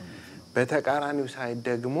ነው በተቃራኒው ሳይድ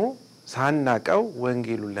ደግሞ ሳናቀው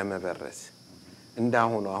ወንጌሉን ለመበረስ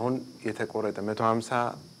እንዳሁን አሁን የተቆረጠ 150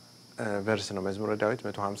 ቨርስ ነው መዝሙረ ዳዊት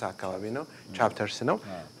 150 አካባቢ ነው ቻፕተርስ ነው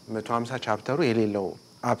 150 ቻፕተሩ የሌለው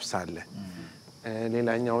አፕስ አለ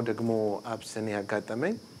ሌላኛው ደግሞ አፕስን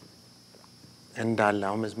ያጋጠመኝ እንዳለ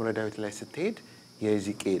አሁን መዝሙረ ዳዊት ላይ ስትሄድ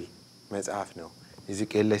የኢዚቄል መጽሐፍ ነው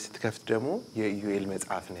ኢዚቄል ላይ ስትከፍት ደግሞ የኢዩኤል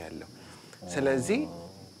መጽሐፍ ነው ያለው ስለዚህ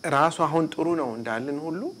ራሱ አሁን ጥሩ ነው እንዳልን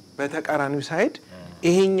ሁሉ በተቃራኒው ሳይድ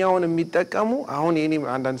ይሄኛውን የሚጠቀሙ አሁን የኔ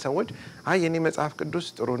አንዳንድ ሰዎች አይ የኔ መጽሐፍ ቅዱስ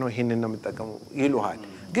ጥሩ ነው ይሄንን ነው የምጠቀሙ ይሉሃል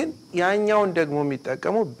ግን ያኛውን ደግሞ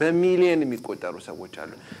የሚጠቀሙ በሚሊዮን የሚቆጠሩ ሰዎች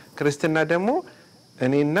አሉ ክርስትና ደግሞ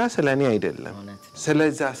እኔና ስለኔ አይደለም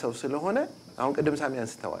ስለዛ ሰው ስለሆነ አሁን ቅድም ሳሚ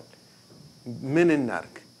አንስተዋል ምን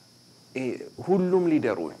እናርግ ሁሉም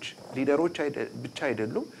ሊደሮች ብቻ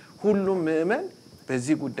አይደሉም ሁሉም ምእመን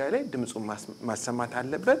በዚህ ጉዳይ ላይ ድምጹን ማሰማት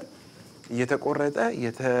አለበት እየተቆረጠ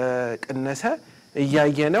እየተቀነሰ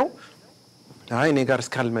እያየነው አይ እኔ ጋር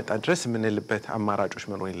እስካልመጣ ድረስ ምንልበት አማራጮች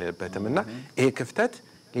መኖር የለበትምና ይሄ ክፍተት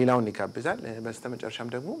ሌላውን ይጋብዛል በስተመጨረሻም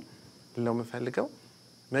ደግሞ ለው መፈልገው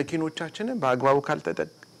መኪኖቻችንን በአግባቡ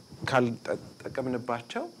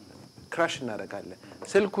ካልተጠቀምንባቸው ክራሽ እናደርጋለን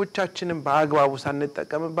ስልኮቻችንን በአግባቡ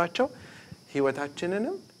ሳንጠቀምባቸው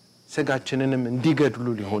ህይወታችንንም ስጋችንንም እንዲገድሉ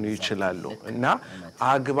ሊሆኑ ይችላሉ እና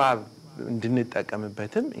አግባብ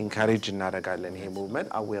እንድንጠቀምበትም ኢንካሬጅ እናደርጋለን ይሄ ሙቭመንት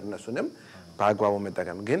አዌርነሱንም በአግባቡ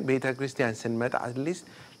መጠቀም ግን ቤተክርስቲያን ስንመጣ አትሊስት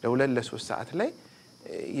ለ2 ለ3 ሰዓት ላይ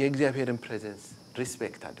የእግዚአብሔርን ፕሬዘንስ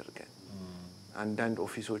ሪስፔክት አድርገን አንዳንድ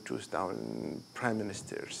ኦፊሶች ውስጥ አሁን ፕራይም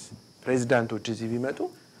ሚኒስተርስ ፕሬዚዳንቶች እዚህ ቢመጡ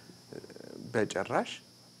በጭራሽ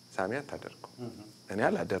ሳሚ አታደርገው እኔ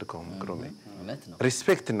አላደርገውም ግሩሜ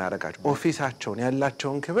ሪስፔክት እናረጋቸው ኦፊሳቸውን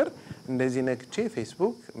ያላቸውን ክብር እንደዚህ ነክቼ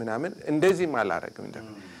ፌስቡክ ምናምን እንደዚህ ማላረግም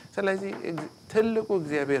ስለዚህ ትልቁ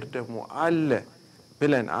እግዚአብሔር ደግሞ አለ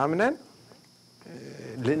ብለን አምነን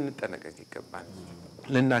ልንጠነቀቅ ይገባል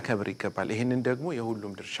ልናከብር ይገባል ይሄንን ደግሞ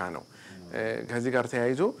የሁሉም ድርሻ ነው ከዚህ ጋር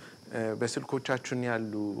ተያይዞ በስልኮቻችን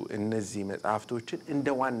ያሉ እነዚህ መጽሐፍቶችን እንደ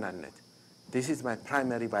ዋናነት this is my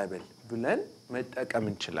primary bible ብለን መጠቀም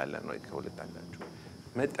እንችላለን ነው ከሁለታችሁ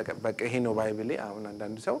መጠቀም በቃ ይሄ ነው ባይብሌ አሁን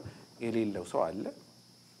አንዳንድ ሰው የሌለው ሰው አለ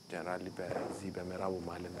ጀነራሊ በዚህ በመራቡ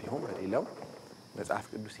ማለም ቢሆን በሌላው መጽሐፍ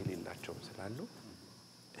ቅዱስ የሌላቸው ስላሉ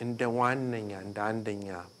እንደ ዋነኛ እንደ አንደኛ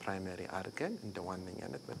ፕራይመሪ አርገን እንደ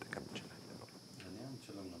ዋነኛነት መጠቀም እንችላለን ነው እኔ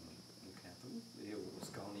አንችልም ነው ምክንያቱም ይሄው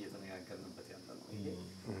እስካሁን እየተነጋገርንበት ያለ ነው ይሄ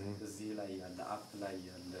እዚህ ላይ ያለ አፕ ላይ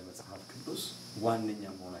ያለ መጽሐፍ ቅዱስ ዋነኛ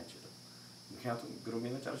መሆን አይችልም ምክንያቱም ግሩም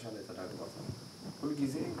የመጨረሻ ላይ ተዳግሯል ሁሉ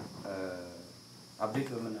ጊዜ አፕዴት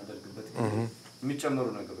በመናደርግበት ጊዜ የሚጨመሩ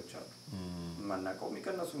ነገሮች አሉ ማናቀው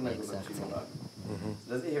የሚቀነሱ ነገሮች ይኖራሉ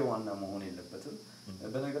ስለዚህ ይሄ ዋና መሆን የለበትም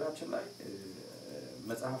በነገራችን ላይ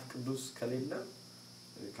መጽሐፍ ቅዱስ ከሌለ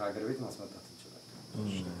ከሀገር ቤት ማስመጣት እንችላለን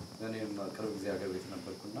እኔም ቅርብ ጊዜ ሀገር ቤት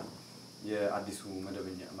ነበርኩና የአዲሱ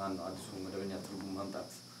መደበኛ ማን ነው አዲሱ መደበኛ ትርጉም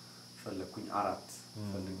ማምጣት ፈለኩኝ 4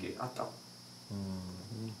 ፈልጌ አጣው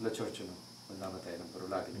ለቸርች ነው ለማታ የነበረው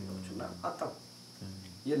ለአገልግሎትና አጣው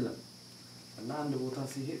የለም እና አንድ ቦታ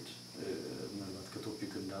ሲሄድ ምናልባት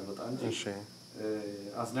ከቶፒክ እንዳልወጣ እንጂ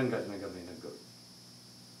አስደንጋጭ ነገር ነው የነገሩ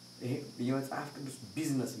ይሄ የመጽሐፍ ቅዱስ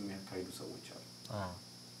ቢዝነስ የሚያካሂዱ ሰዎች አሉ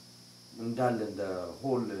እንዳለ እንደ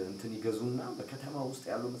ሆል እንትን ይገዙና በከተማ ውስጥ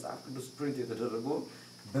ያለው መጽሐፍ ቅዱስ ፕሪንት የተደረገው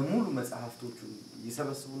በሙሉ መጽሐፍቶቹን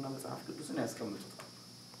ይሰበስቡና መጽሐፍ ቅዱስን ያስቀምጡታል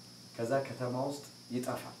ከዛ ከተማ ውስጥ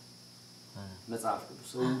ይጣፋል መጽሐፍ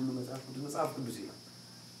ቅዱስ ሁሉ መጽሐፍ ቅዱስ ይላል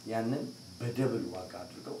ያንን በደብል ዋጋ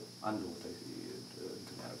አድርገው አንድ ቦታ እንትን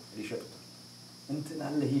ያደርጉታል ይሸጡታል እንትን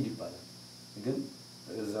አለ ሂድ ይባላል ግን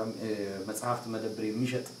እዛም መጽሐፍት መደብር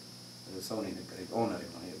የሚሸጥ ሰው ነው የነገረኝ ኦነር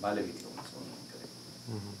ነው ባለቤት ነው ሰው ነው የነገረኝ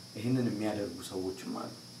ይሄንን የሚያደርጉ ሰዎችም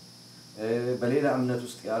አሉ በሌላ እምነት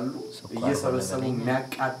ውስጥ ያሉ እየሰበሰቡ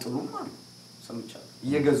የሚያቃጥሉም አሉ ሰምቻለሁ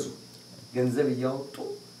እየገዙ ገንዘብ እያወጡ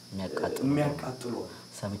የሚያቃጥሉ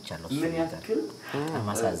ሰምቻለሁ ምን ያክል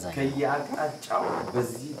ማሳዛኝ ከያቃጫው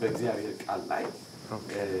በዚህ በእግዚአብሔር ቃል ላይ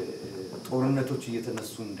ጦርነቶች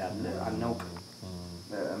እየተነሱ እንዳለ አናውቅም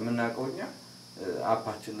ምናቀውኛ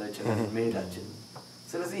አፓችን ላይ ጨረስ መሄዳችን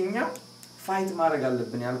ስለዚህ እኛ ፋይት ማድረግ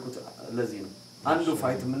አለብን ያልኩት ለዚህ ነው አንዱ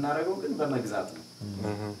ፋይት የምናደርገው ግን በመግዛት ነው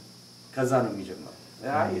ከዛ ነው የሚጀምረው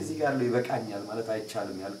አይ እዚህ ጋር ነው ይበቃኛል ማለት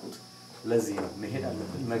አይቻልም ያልኩት ለዚህ ነው መሄድ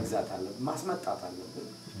አለብን መግዛት አለብን ማስመጣት አለብን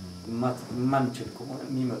ማንችል ከሆነ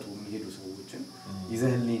የሚመጡ የሚሄዱ ሰዎችን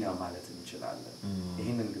ይዘህልኝና ማለት እንችላለን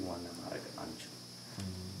ይሄንን ግን ዋና ማድረግ አንችልም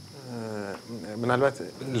ምናልባት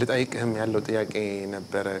ልጠይቅህም ያለው ጥያቄ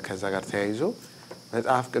ነበር ከዛ ጋር ተያይዞ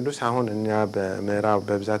መጽሐፍ ቅዱስ አሁን እኛ በምዕራብ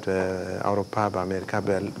በብዛት በአውሮፓ በአሜሪካ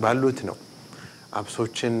ባሉት ነው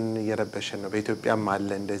አብሶችን እየረበሸን ነው በኢትዮጵያም አለ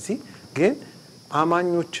እንደዚህ ግን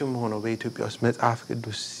አማኞችም ሆነው በኢትዮጵያ ውስጥ መጽሐፍ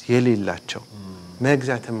ቅዱስ የሌላቸው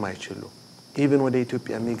መግዛትም አይችሉ ኢቭን ወደ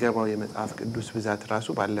ኢትዮጵያ የሚገባው የመጽሐፍ ቅዱስ ብዛት ራሱ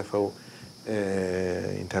ባለፈው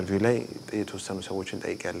ኢንተርቪው ላይ የተወሰኑ ሰዎችን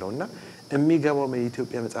ጠይቄያለሁና የሚገባው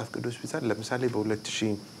የኢትዮጵያ መጽሐፍ ቅዱስ ብዛት ለምሳሌ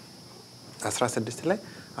በ2016 ላይ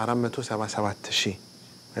 477,000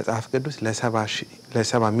 መጽሐፍ ቅዱስ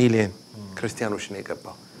ለ70 ሚሊዮን ክርስቲያኖች ነው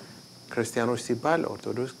የገባው ክርስቲያኖች ሲባል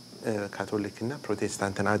ኦርቶዶክስ ካቶሊክና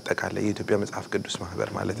ፕሮቴስታንትን አጠቃላይ የኢትዮጵያ መጽሐፍ ቅዱስ ማህበር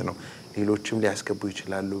ማለት ነው ሌሎችም ሊያስገቡ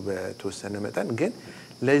ይችላሉ በተወሰነ መጠን ግን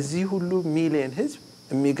ለዚህ ሁሉ ሚሊዮን ህዝብ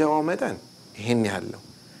የሚገባው መጠን ይሄን ያለው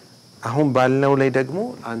አሁን ባልነው ላይ ደግሞ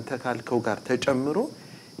አንተ ካልከው ጋር ተጨምሮ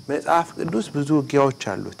መጽሐፍ ቅዱስ ብዙ ውጊያዎች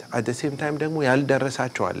አሉት at the same time ደግሞ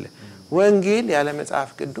ያልደረሳቸው አለ ወንጌል ያለ መጽሐፍ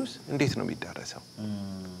ቅዱስ እንዴት ነው የሚዳረሰው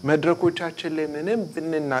መድረኮቻችን ላይ ምንም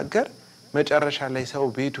ብንናገር መጨረሻ ላይ ሰው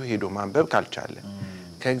ቤቱ ሄዶ ማንበብ ካልቻለ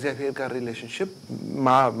ከእግዚአብሔር ጋር ሪሌሽንሺፕ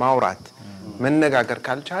ማውራት መነጋገር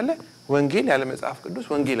ካልቻለ ወንጌል ያለ መጽሐፍ ቅዱስ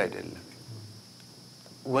ወንጌል አይደለም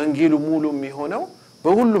ወንጌሉ ሙሉ የሚሆነው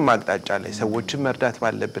በሁሉም አቅጣጫ ላይ ሰዎችን መርዳት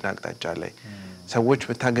ባለብን አቅጣጫ ላይ ሰዎች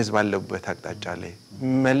መታገዝ ባለበት አቅጣጫ ላይ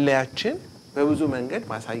መለያችን በብዙ መንገድ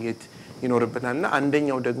ማሳየት ይኖርብናልና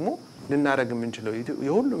አንደኛው ደግሞ ልናረግ የምንችለው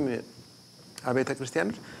የሁሉም አብያተ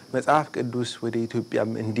ክርስቲያኖች መጽሐፍ ቅዱስ ወደ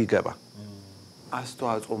ኢትዮጵያም እንዲገባ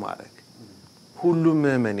አስተዋጽኦ ማድረግ ሁሉም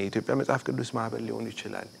ምዕመን የኢትዮጵያ መጽሐፍ ቅዱስ ማህበር ሊሆን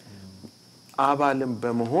ይችላል አባልም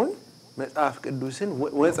በመሆን መጽሐፍ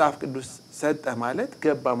ቅዱስ ሰጠ ማለት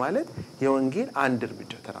ገባ ማለት የወንጌል አንድ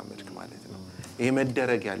እርምጃ ተራመድክ ማለት ነው። ይሄ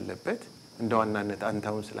መደረግ ያለበት እንደ ዋናነት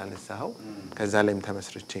አንተውን ስላነሳው ከዛ ላይም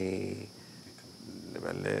ተመስርቼ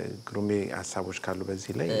ግሩሜ ሐሳቦች ካሉ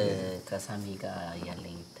በዚህ ላይ ከሳሚ ጋር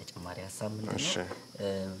ያለኝ ተጨማሪ ሐሳብ ምንድነው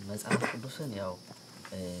መጽሐፍ ቅዱስን ያው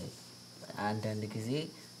አንዳንድ ጊዜ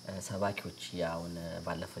ሰባኪዎች ያውን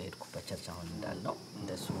ባለፈው ሄድኩበት ቸርች አሁን እንዳልነው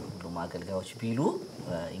እንደሱ ሁሉም አገልጋዮች ቢሉ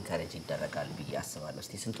ኢንካሬጅ ይደረጋል ብዬ አስባለሁ።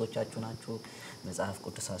 እስቲ ስንቶቻችሁ ናችሁ መጽሐፍ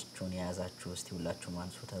ቅዱሳችሁን የያዛችሁ እስቲ ሁላችሁም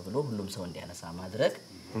አንሱ ተብሎ ሁሉም ሰው እንዲያነሳ ማድረግ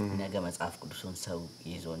ነገ መጽሐፍ ቅዱስን ሰው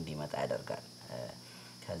ይዞ እንዲመጣ ያደርጋል።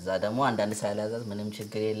 ከዛ ደግሞ አንዳንድ ሳይላዛዝ ምንም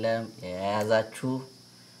ችግር የለም የያዛችሁ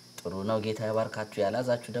ጥሩ ነው ጌታ ያባርካችሁ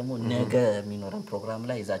ያላዛችሁ ደግሞ ነገ የሚኖረን ፕሮግራም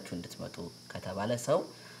ላይ ይዛችሁ እንድትመጡ ከተባለ ሰው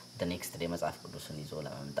the next day መጽሐፍ ቅዱስን ይዞ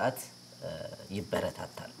ለመምጣት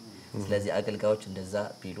ይበረታታል። ስለዚህ አገልጋዮች እንደዛ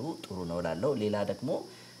ቢሉ ጥሩ ነው ላለው ሌላ ደግሞ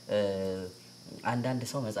አንዳንድ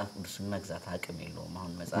ሰው መጽሐፍ ቅዱስን መግዛት አቅም የለውም።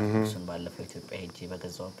 አሁን መጽሐፍ ቅዱስን ባለፈው ኢትዮጵያ ሄጄ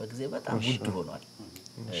በገዛውበት ጊዜ በጣም ውድ ሆኗል።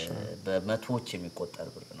 በመቶዎች የሚቆጠር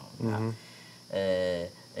ብር ነው።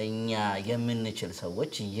 እኛ የምንችል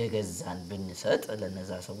ሰዎች እየገዛን ብንሰጥ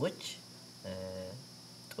ለነዛ ሰዎች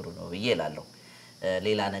ጥሩ ነው ብዬ እላለሁ።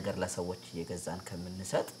 ሌላ ነገር ለሰዎች እየገዛን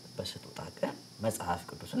ከምንሰጥ በስጦታ ቀን መጽሐፍ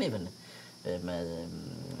ቅዱስን ይብን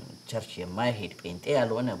ቸርች የማይሄድ ጴንጤ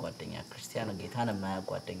ያልሆነ ጓደኛ ክርስቲያን ጌታን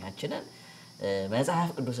የማያጓደኛችንን መጽሐፍ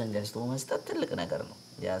ቅዱስን ገዝቶ መስጠት ትልቅ ነገር ነው።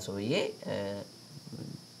 ያ ሰውዬ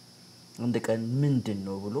አንድ ቀን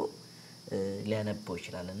ምንድነው ብሎ ሊያነበው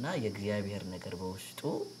ይችላልና የእግዚአብሔር ነገር በውስጡ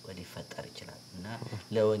ሊፈጠር ይችላል እና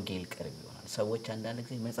ለወንጌል ቅርብ ይሆናል። ሰዎች አንዳንድ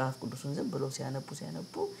ጊዜ መጽሐፍ ቅዱስን ዝም ብሎ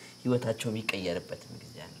ሲያነቡ ህይወታቸው የሚቀየርበት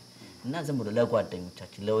ጊዜ አለ እና ዝም ብሎ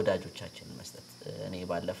ለጓደኞቻችን ለወዳጆቻችን መስጠት እኔ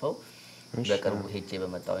ባለፈው በቅርቡ ሄጄ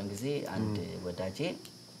በመጣውን ጊዜ አንድ ወዳጄ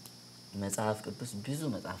መጽሐፍ ቅዱስ ብዙ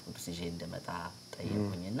መጽሐፍ ቅዱስ ይዤ እንደመጣ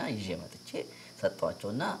ጠየቁኝና ይዤ መጥቼ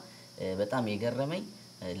ሰጣቸውና በጣም የገረመኝ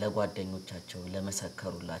ለጓደኞቻቸው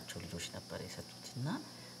ለመሰከሩላቸው ልጆች ነበር የሰጡትና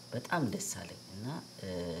በጣም ደስ አለኝና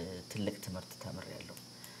ትልቅ ትምህርት ተምሬያለሁ።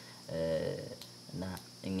 እና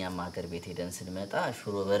እኛም ሀገር ቤት ሄደን ስንመጣ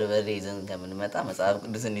ሽሮ በርበሬ ይዘን ከምንመጣ መጽሐፍ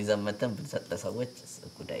ቅዱስን ይዘን መተን ብንሰጥ ለሰዎች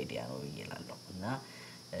ጉድ አይዲያ ነው ይላልው እና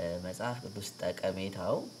መጽሐፍ ቅዱስ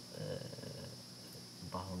ጠቀሜታው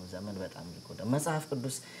በአሁኑ ዘመን በጣም ይጎዳ። መጽሐፍ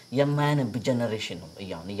ቅዱስ የማያነብ ጀነሬሽን ነው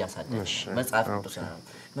እያሳደገ መጽሐፍ ቅዱስ ነው።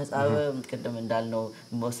 መጽሐፍ ቅድም እንዳልነው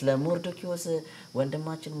ስለ ሞርዶኪዮስ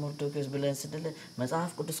ወንድማችን ሞርዶኪዮስ ብለን ስንል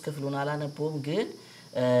መጽሐፍ ቅዱስ ክፍሉን አላነበውም ግን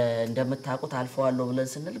እንደምታውቁት አልፈዋለሁ ብለን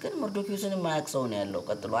ስንል ግን ሞርዶኪዮስን የማያውቀው ነው ያለው።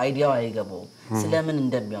 ቀጥሎ አይዲያው አይገባው ስለምን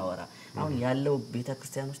እንደሚያወራ አሁን ያለው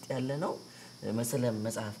ቤተክርስቲያን ውስጥ ያለ ነው መሰለም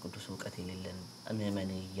መጽሐፍ ቅዱስ ዕውቀት የሌለን ምእመን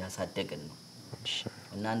ያሳደገን ነው።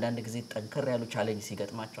 እና አንዳንድ ጊዜ ጠንከር ያሉ ቻሌንጅ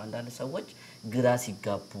ሲገጥማቸው አንዳንድ ሰዎች ግራ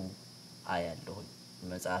ሲጋቡ አያለሁ።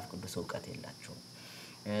 መጽሐፍ ቅዱስ ዕውቀት የላቸው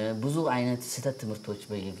ብዙ አይነት ስህተት ትምህርቶች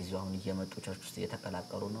በየጊዜው አሁን እየመጡ ቸርች ውስጥ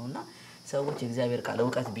እየተቀላቀሉ ነውና ሰዎች የእግዚአብሔር ቃል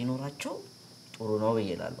ዕውቀት ቢኖራቸው ጥሩ ነው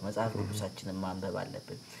ይላሉ። መጽሐፍ ቅዱሳችንን ማንበብ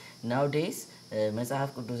አለብን። nowadays መጽሐፍ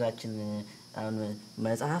ቅዱሳችን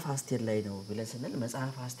መጽሐፍ አስቴር ላይ ነው ብለን ስንል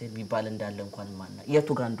መጽሐፍ አስቴር ቢባል እንዳለ እንኳን ማናቅ የቱ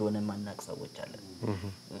ጋር እንደሆነ ማናቅ ሰዎች አለን።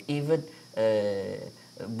 ኢቭን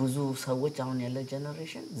ብዙ ሰዎች አሁን ያለ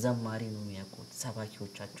ጀነሬሽን ዘማሪ ነው የሚያውቁት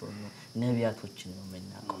ሰባኪዎቻቸው ነው ነቢያቶችን ነው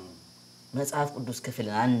የምናውቀው። መጽሐፍ ቅዱስ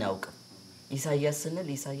ክፍልን አናውቅም። ኢሳይያስ ስንል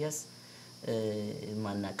ኢሳይያስ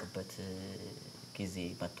ማናቅበት ጊዜ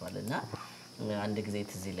መጥቷልና አንድ ጊዜ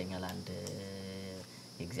ትዝ ይለኛል አንድ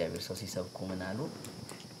የእግዚአብሔር ሰው ሲሰብኩ ምን አሉ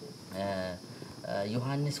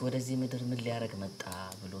ዮሐንስ ወደዚህ ምድር ምን ሊያረግ መጣ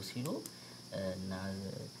ብሎ ሲሉ እና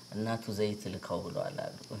እናቱ ዘይት ልካው ብለዋል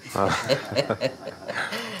አሉ።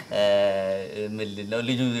 ምን ነው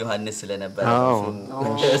ልጁ ዮሐንስ ስለነበረ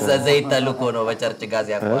ዘይት ተልኮ ነው በቸርች ጋዝ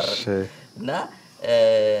ያቋረጠ እና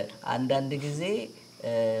አንዳንድ ጊዜ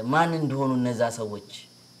ማን እንደሆኑ እነዛ ሰዎች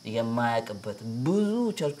የማያውቅበት ብዙ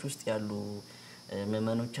ቸርች ውስጥ ያሉ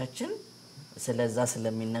ምእመኖቻችን ስለዛ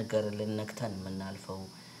ስለሚነገርልን ነክተን ምናልፈው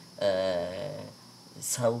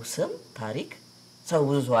ሰው ስም ታሪክ ሰው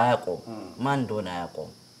ብዙ አያቆም ማን እንደሆነ አያቆም።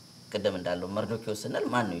 ቀደም እንዳለው መርዶኪዮስ ስንል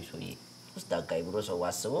ማን ነው ይሶዬ ውስጥ አጋይ ብሎ ሰው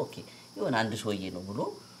አስቦ ኦኬ ይሆን አንድ ሰውዬ ነው ብሎ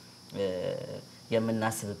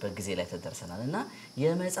የምናስብበት ጊዜ ላይ ተደርሰናልና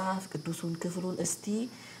የመጽሐፍ ቅዱሱን ክፍሉን እስቲ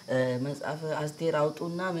መጽሐፍ አስቴር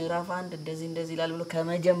አውጡና ምዕራፍ 1 እንደዚህ ይላል ብሎ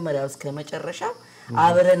ከመጀመሪያው እስከ መጨረሻው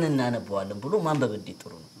አብረን እናነበዋለን ብሎ ማንበብ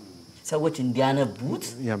እንዲጥሩ ነው። ሰዎች እንዲያነቡት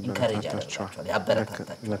ኢንካሬጅ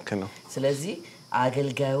ያበረታታቸው። ስለዚህ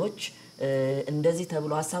አገልጋዮች እንደዚህ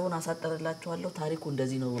ተብሎ ሐሳቡን አሳጥረላቸዋለሁ ታሪኩ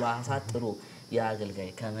እንደዚህ ነው ብሎ አሳጥሩ የአገልጋይ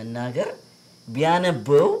ከመናገር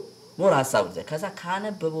ቢያነበው ሞር ሐሳቡ ከዛ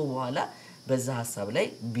ካነበበው በኋላ በዛ ሐሳብ ላይ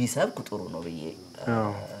ቢሰብክ ጥሩ ነው ብዬ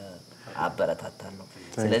አበረታታለሁ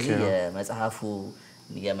ስለዚህ የመጽሐፉ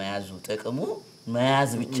የመያዙ ጥቅሙ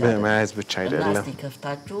መያዝ ብቻ አይደለም እና እስቲ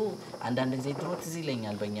ከፍታችሁ አንዳንድ ጊዜ ድሮ ትዝ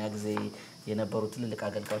ይለኛል በእኛ ጊዜ የነበሩ ትልልቅ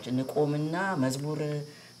አገልጋዮች እንቆምና መዝሙር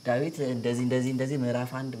ዳዊት እንደዚህ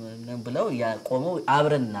ምዕራፍ 1 ብለው ያቆመው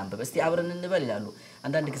አብረን እናንብብ እስቲ አብረን እንበል ይላሉ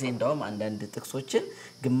አንዳንድ ጊዜ እንደውም አንዳንድ ጥቅሶችን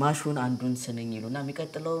ግማሹን አንዱን ስንኝ ይሉና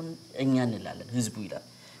የሚቀጥለውን እኛ እንላለን ህዝቡ ይላል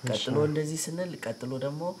ቀጥሎ እንደዚህ ስንል ቀጥሎ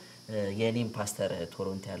ደግሞ የኔም ፓስተር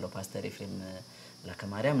ቶሮንቶ ያለው ፓስተር ኤፍሬም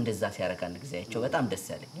ለከማርያም እንደዛ ሲያረጋ አንድ ጊዜ አይቸው በጣም ደስ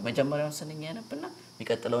ያለኝ የመጀመሪያውን ስንኝ ያነብና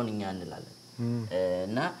የሚቀጥለውን እኛ እንላለን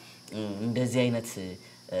እና እንደዚህ አይነት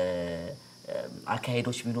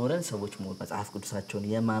አካይዶች ቢኖረን ሰዎች መጽሐፍ ቅዱሳቸውን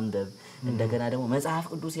የማንበብ እንደገና ደግሞ መጽሐፍ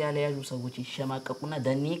ቅዱስ ያለያዩ ሰዎች ይሸማቀቁና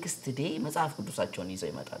the next day መጽሐፍ ቅዱሳቸውን ይዘው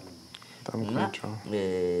ይመጣሉ እና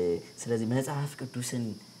ስለዚህ መጽሐፍ ቅዱስን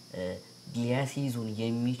ሊያስይዙን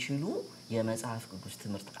የሚችሉ የመጽሐፍ ቅዱስ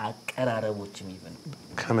ትምህርት አቀራረቦችም ይብን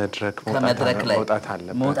ከመድረክ ላይ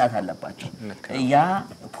መውጣት አለባቸው ያ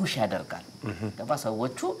ፑሽ ያደርጋል ገባ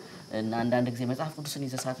ሰዎቹ እና አንዳንድ ጊዜ መጽሐፍ ቅዱስን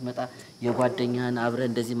ይዘሳት መጣ የጓደኛን አብረ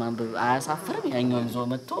እንደዚህ ማንበብ አያሳፍርም ያኛውን ይዞ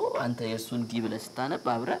መጥቶ አንተ የሱን ዲብለስ ታነብ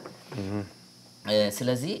አብረ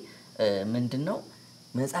ስለዚህ ምንድነው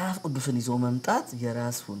መጽሐፍ ቅዱስን ይዞ መምጣት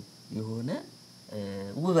የራሱን የሆነ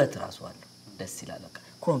ውበት ራሱ አለው ደስ ይላል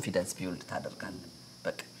ኮንፊደንስ ቢልድ ታደርጋለህ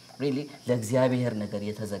በቃ really ለእግዚአብሔር ነገር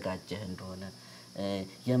የተዘጋጀህ እንደሆነ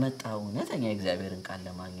የመጣው እውነተኛ የእግዚአብሔርን ቃል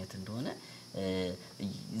ለማግኘት እንደሆነ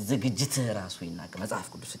ዝግጅትህ ራሱ ይናገ መጽሐፍ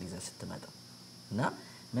ቅዱስን ይዘህ ስትመጣ እና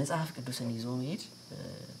መጽሐፍ ቅዱስን ይዞ መሄድ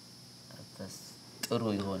ጥሩ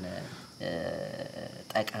የሆነ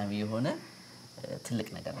ጠቃሚ የሆነ ትልቅ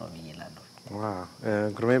ነገር ነው ይላልው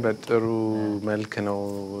ግሩሜ በጥሩ መልክ ነው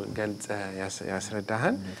ገልጸ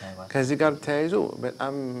ያስረዳህን ከዚህ ጋር ተያይዞ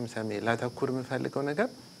በጣም ሰሜ ላተኩር የምፈልገው ነገር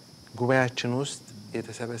ጉባኤያችን ውስጥ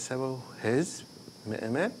የተሰበሰበው ህዝብ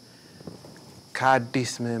ምእመን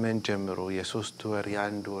ከአዲስ ምእመን ጀምሮ የ3 ወር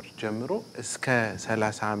የ1 ወር ጀምሮ እስከ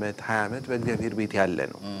 30 ዓመት 20 ዓመት በእግዚአብሔር ቤት ያለ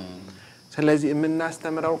ነው ስለዚህ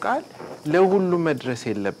የምናስተምረው ቃል ለሁሉም መድረስ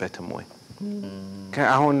የለበትም ወይ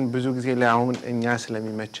ከአሁን ብዙ ጊዜ ለአሁን እኛ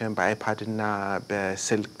ስለሚመቸን በአይፓድ እና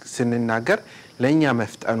በስልክ ስንናገር ለኛ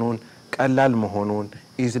መፍጠኑን ቀላል መሆኑን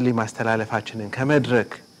ኢዝሊ ማስተላለፋችንን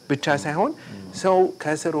ከመድረክ ብቻ ሳይሆን ሰው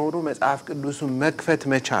ከስር ሆኖ መጽሐፍ ቅዱስን መክፈት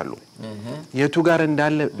መቻሉ የቱ ጋር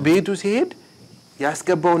እንዳለ ቤቱ ሲሄድ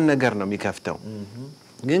ያስገባውን ነገር ነው የሚከፍተው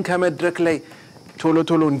ግን ከመድረክ ላይ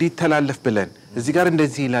ቶሎ እንዲተላለፍ ብለን እዚህ ጋር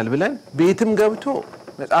እንደዚህ ይላል ብለን ቤትም ገብቶ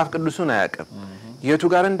መጽሐፍ ቅዱስን አያቀም የቱ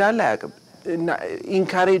ጋር እንዳለ አያቀም እና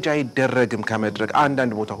ኢንካሬጅ አይደረግም ከመድረክ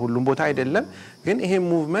አንዳንድ ቦታ ሁሉም ቦታ አይደለም ግን ይሄ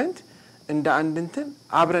ሙቭመንት እንደ አንድ እንትን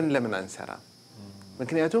አብረን ለምን አንሰራ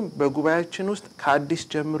ምክንያቱም በጉባኤያችን ውስጥ ከአዲስ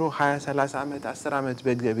ጀምሮ 20 30 ዓመት 10 ዓመት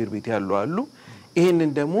በእግዚአብሔር ቤት ያሉ አሉ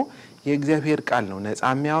ይሄንን ደግሞ የእግዚአብሔር ቃል ነው ነፃ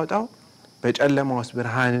የሚያወጣው በጨለማ ውስጥ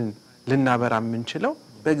ብርሃንን ልናበራ የምንችለው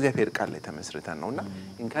በእግዚአብሔር ቃል ላይ ተመስርተን ነውና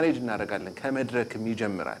ኢንካሬጅ እናደርጋለን ከመድረክም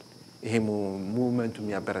ይጀምራል ይሄ ሙቭመንቱ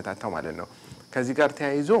የሚያበረታታው ማለት ነው ከዚህ ጋር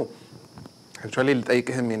ተያይዞ actually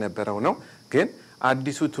ልጠይቅህም የነበረው ነው ግን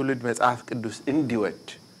አዲሱ ትውልድ መጽሐፍ ቅዱስ እንዲወድ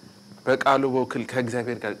በቃሉ በኩል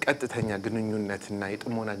ከእግዚአብሔር ጋር ቀጥተኛ ግንኙነትና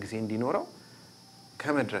የጥሞና ጊዜ እንዲኖረው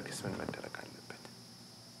ከመድረክስ ምን መደረግ አለበት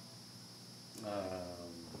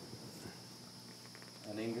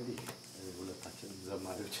እኔ እንግዲህ ሁለታችን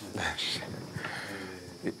ዘማሪዎች ነን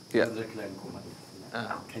መድረክ ላይ እንቆማለን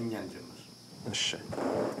ከኛ እንጀምር እሺ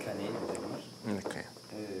ከኔ እንጀምር ኦኬ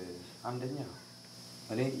አንደኛ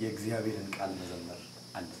እኔ የእግዚአብሔርን ቃል መዘመር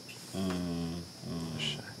አለብኝ እሺ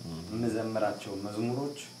መዘመራቸው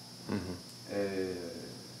መዝሙሮች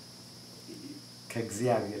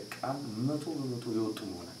ከእግዚአብሔር ቃል 100% የወጡ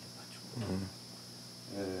መሆን አለባቸው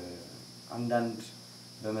አንዳንድ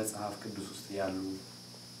በመጽሐፍ ቅዱስ ውስጥ ያሉ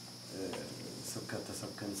ስብከት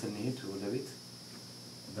ተሰብከን ስንሄድ ወደ ቤት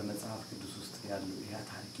በመጽሐፍ ቅዱስ ውስጥ ያሉ ያ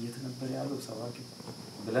ታሪክ እየተነበረ ያለው ሰባኪ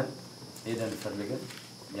ብለን ሄደን ፈልገን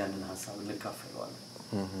ያንን ሐሳብ ልካፈለዋለን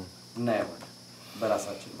እና ያወጣ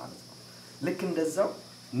በራሳችን ማለት ነው ልክ እንደዛው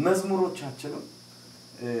መዝሙሮቻችንም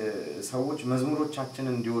ሰዎች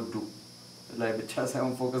መዝሙሮቻችንን እንዲወዱ ላይ ብቻ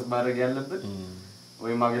ሳይሆን ፎከስ ማድረግ ያለብን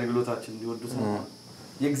ወይም አገልግሎታችን እንዲወዱ ሳይሆን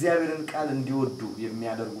የእግዚአብሔርን ቃል እንዲወዱ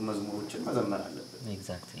የሚያደርጉ መዝሙሮችን መዘመር አለብን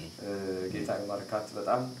ኤግዛክትሊ ጌታ ይባርካት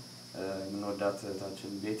በጣም ምን ወዳት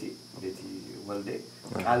ታችን ቤቲ ወልዴ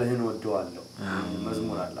ቃልህን ወደዋለሁ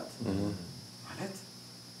መዝሙር አላት ማለት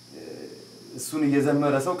እሱን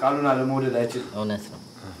እየዘመረ ሰው ቃሉን አለመውደድ አይችልም እውነት ነው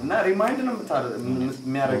እና ሪማይንድ ነው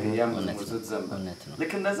የሚያደርግ ያም መዝሙር ስትዘምር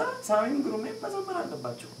ልክ እንደዛ ሳሚም ግሩሜ መዘመር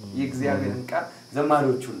አለባቸው የእግዚአብሔርን ቃል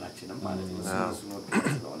ዘማሪዎች ሁላችንም ማለት ነው እሱ ነው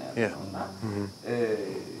ስለሆነ ያለውና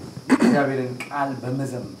እግዚአብሔርን ቃል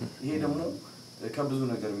በመዘመር ይሄ ደግሞ ከብዙ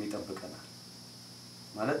ነገር የሚጠብቀናል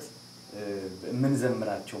ማለት ምን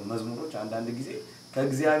ዘምራቸው መዝሙሮች አንዳንድ ጊዜ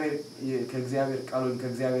ከእግዚአብሔር ቃል ወይም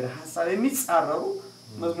ከእግዚአብሔር ሐሳብ የሚጻረሩ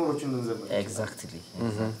መዝሙሮችን እንዘምር ኤግዛክትሊ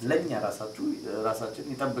ለኛ ራሳችን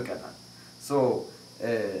ይጠብቀናል ሶ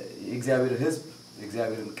እግዚአብሔር ሕዝብ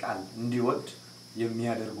እግዚአብሔርን ቃል እንዲወድ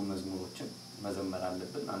የሚያደርጉ መዝሙሮችን መዘመር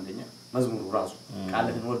አለብን አንደኛ መዝሙሩ ራሱ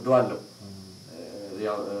ቃልህን ወደዋለሁ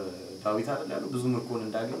ያው ዳዊት አይደል ያለው ብዙ ምርኮን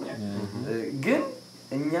እንዳገኘ ግን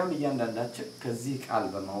እኛም እያንዳንዳችን ከዚህ ቃል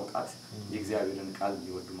በማውጣት የእግዚአብሔርን ቃል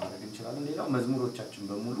ሊወዱ ማድረግ እንችላለን ሌላው መዝሙሮቻችን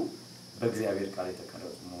በሙሉ በእግዚአብሔር ቃል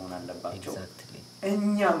የተቀረጹ መሆን አለባቸው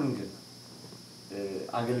እኛም ግን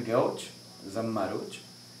አገልጋዮች ዘማሪዎች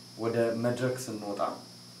ወደ መድረክ ስንወጣ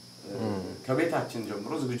ከቤታችን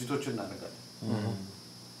ጀምሮ ዝግጅቶችን እናደርጋለን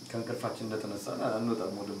ከንከርፋችን እንደተነሳና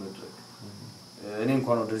አንወጣም ወደ መድረክ እኔ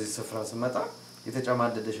እንኳን ወደዚህ ስፍራ ስመጣ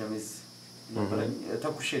የተጨማደደ ሸሚዝ ነበረኝ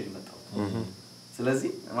ተኩሼ ልመጣው ስለዚህ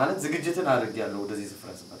ማለት ዝግጅትን አድርጌያለሁ ወደዚህ ስፍራ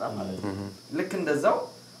ስመጣ ማለት ልክ እንደዛው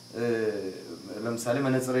ለምሳሌ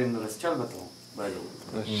መነጽሬን ረስቻል መጣው ባይለው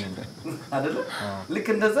አይደለ ልክ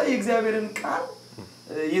እንደዛ የእግዚአብሔርን ቃል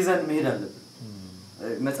ይዘን መሄድ አለብን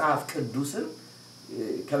መጽሐፍ ቅዱስን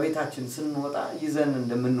ከቤታችን ስንወጣ ይዘን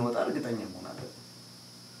እንደምንወጣ እርግጠኛ መሆን አለብን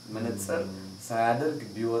መነጽር ሳያደርግ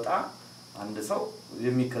ቢወጣ አንድ ሰው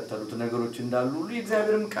የሚከተሉት ነገሮች እንዳሉ ሁሉ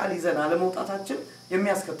የእግዚአብሔርን ቃል ይዘን አለመውጣታችን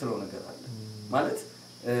የሚያስከትለው ነገር አለ ማለት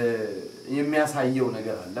የሚያሳየው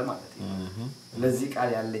ነገር አለ ማለት ነው ለዚህ ቃል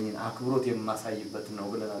ያለኝን አክብሮት የማሳይበት ነው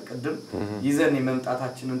ብለናል ቀደም ይዘን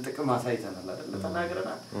የመምጣታችንን ጥቅም አሳይተናል አይደል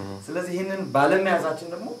ተናግረናል ስለዚህ ይሄንን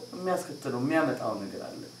ባለመያዛችን ደግሞ የሚያስከትለው የሚያመጣው ነገር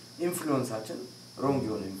አለ ኢንፍሉዌንሳችን ሮንግ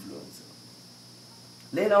የሆነ ኢንፍሉዌንስ ነው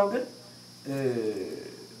ሌላው ግን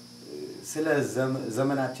ስለ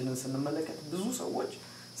ዘመናችንን ስንመለከት ብዙ ሰዎች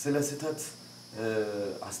ስለ ስህተት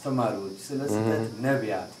አስተማሪዎች ስለ ስህተት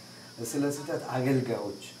ነቢያት ስለ ስህተት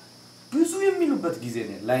አገልጋዮች ብዙ የሚሉበት ጊዜ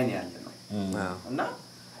ላይ ነው ያለ ነው እና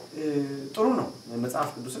ጥሩ ነው መጽሐፍ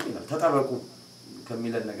ቅዱስም ይላል ተጠበቁ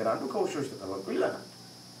ከሚለን ነገር አንዱ ከውሾች ተጠበቁ ይላል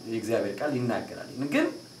የእግዚአብሔር ቃል ይናገራል ግን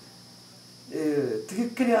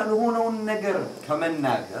ትክክል ያልሆነውን ነገር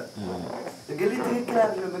ከመናገር እገሌ ትክክል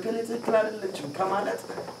አይደለም እገሌ ትክክል አይደለችም ከማለት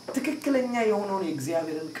ትክክለኛ የሆነውን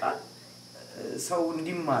የእግዚአብሔርን ቃል ሰው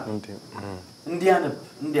እንዲማር እንዲያነብ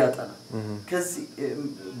እንዲያጠና ከዚህ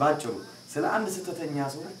ባጭሩ ስለ አንድ ስህተተኛ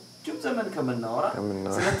ሰው ጅብ ዘመን ከመናወራ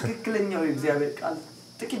ስለ ትክክለኛው የእግዚአብሔር ቃል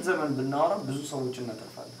ጥቂት ዘመን ብናወራ ብዙ ሰዎች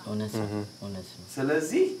እናተርፋለን እውነት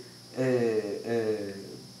ስለዚህ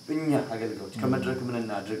እኛ አገልጋዮች ከመድረክ ምን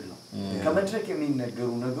እናድርግ ነው ከመድረክ የሚነገሩ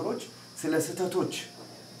ነገሮች ስለ ስህተቶች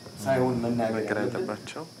ሳይሆን መናገር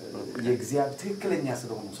ያለባቸው የእግዚአብሔር ትክክለኛ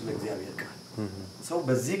ስለሆኑ ስለ እግዚአብሔር ቃል ሰው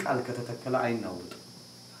በዚህ ቃል ከተተከለ አይናወጥ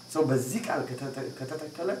ሰው በዚህ ቃል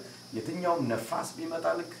ከተተከለ የትኛውም ነፋስ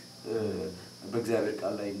ቢመጣልክ በእግዚአብሔር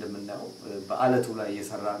ቃል ላይ እንደምናየው በአለቱ ላይ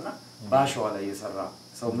የሰራና በአሸዋ ላይ የሰራ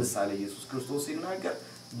ሰው ምሳሌ ኢየሱስ ክርስቶስ ሲናገር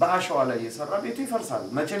በአሸዋ ላይ የሰራ ቤቱ ይፈርሳል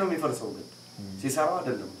መቼ ነው የሚፈርሰው ግን ሲሰራው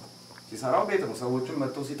አይደለም ሲሰራው ቤት ነው ሰዎችን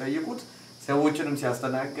መጥተው ሲጠይቁት ሰዎችንም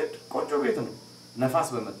ሲያስተናግድ ቆንጆ ቤት ነው ነፋስ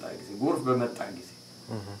በመጣ ጊዜ ጎርፍ በመጣ ጊዜ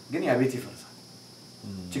ግን ያ ቤት ይፈርሳል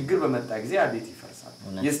ችግር በመጣ ጊዜ ያ ቤት ይፈርሳል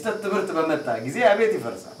የስተት ትምህርት በመጣ ጊዜ ያ ቤት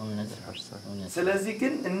ይፈርሳል ስለዚህ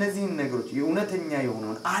ግን እነዚህን ነገሮች የእውነተኛ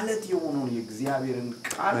የሆነውን አለት የሆነውን የእግዚአብሔርን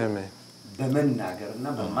ቃል በመናገርና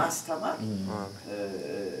በማስተማር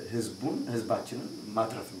ህዝባችንን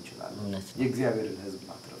ማትረፍ እንችላለን የእግዚአብሔርን ህዝብ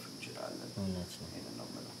ማትረፍ እንችላለን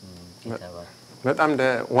በጣም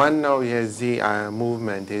ዋናው የዚህ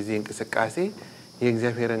ሙቭመንት የዚህ እንቅስቃሴ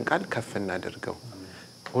የእግዚአብሔርን ቃል ከፍ እናደርገው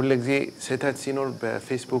ሁሉ ጊዜ ስህተት ሲኖር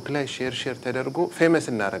በፌስቡክ ላይ ሼር ተደርጎ ፌመስ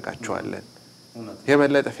እናረጋቸዋለን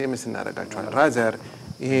የበለጠ ፌመስ እናረጋቸዋለን ራዘር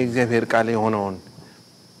ይሄ እግዚአብሔር ቃል የሆነውን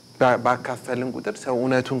ባካፈልን ቁጥር ሰው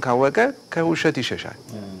እውነቱን ካወቀ ከውሸት ይሸሻል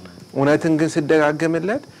እውነትን ግን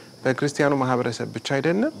ሲደጋገምለት በክርስቲያኑ ማህበረሰብ ብቻ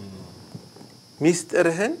አይደለም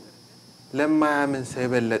ሚስጥርህን ለማያምን ሰው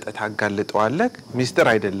የበለጠ ታጋልጠዋለህ ሚስጥር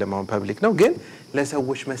አይደለም አሁን ፐብሊክ ነው ግን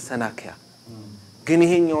ለሰዎች መሰናከያ ግን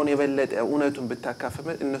ይሄኛውን የበለጠ እውነቱን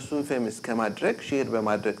ብታካፈል እነሱን ፌመስ ከማድረግ ሼር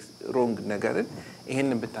በማድረግ ሮንግ ነገርን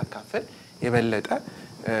ይሄንን ብታካፈል የበለጠ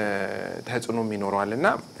ተጽዕኖ ይኖራልና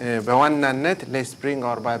በዋናነት let's bring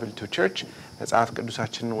our bible to church መጽሐፍ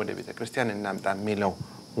ቅዱሳችንን ወደ ቤተ ክርስቲያን እናምጣ የሚለው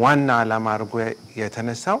ዋና ዓላማ አድርጎ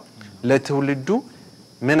የተነሳው ለትውልዱ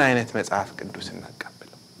ምን አይነት መጽሐፍ ቅዱስ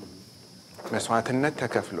እናቀበለው መስዋዕትነት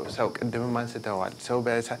ተከፍሎ ሰው ቅድምም አንስተዋል ሰው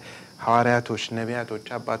ሐዋርያቶች ነቢያቶች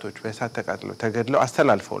አባቶች በእሳት ተቃጥለው ተገድለው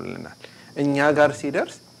አስተላልፈውልናል እኛ ጋር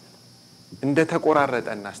ሲደርስ እንደ ተቆራረጠ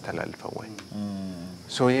እናስተላልፈው ወይ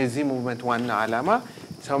ሶ የዚህ ሙቭመንት ዋና ዓላማ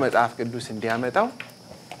ሰው መጽሐፍ ቅዱስ እንዲያመጣው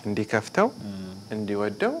እንዲከፍተው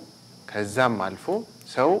እንዲወደው ከዛም አልፎ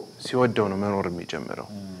ሰው ሲወደው ነው መኖር የሚጀምረው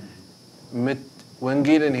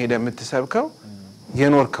ወንጌልን ሄደ የምትሰብከው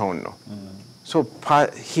የኖርከውን ነው ሶ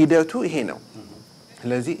ሂደቱ ይሄ ነው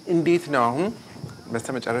ስለዚህ እንዴት ነው አሁን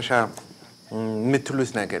በስተመጨረሻ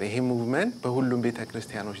የምትሉት ነገር ይሄ ሙቭመንት በሁሉም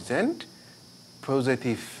ቤተክርስቲያኖች ዘንድ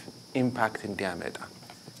ፖዚቲቭ ኢምፓክት እንዲያመጣ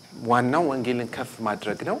ዋናው ወንጌልን ከፍ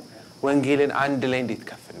ማድረግ ነው ወንጌልን አንድ ላይ እንዴት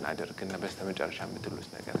ከፍ እናደርግና በስተመጨረሻ የምትሉት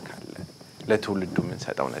ነገር ካለ ለትውልዱ ምን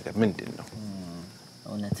ሰጣው ነገር ምንድነው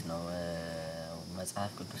እውነት ነው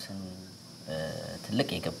መጽሐፍ ቅዱስን ትልቅ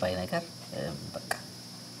የገባይ ነገር በቃ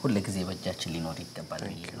ሁሉ ጊዜ በእጃችን ሊኖር ይገባል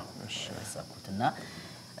ነው ያሰብኩትና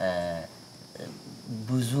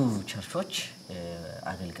ብዙ ቸርቾች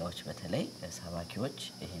አገልጋዮች በተለይ ሰባኪዎች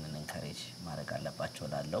ይሄንን እንካሬጅ ማድረግ አለባቸው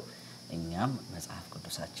ላለው እኛም መጽሐፍ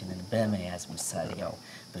ቅዱሳችንን በመያዝ ምሳሌ ያው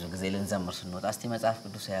ብዙ ጊዜ ለንዘምር ስንወጣ እስቲ መጽሐፍ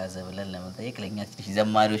ቅዱስ ያዘ ብለን ለመጠየቅ ለኛ ትንሽ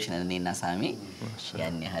ዘማሪዎች ነን እኔና ሳሚ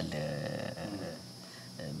ያን ያህል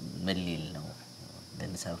ምልል ነው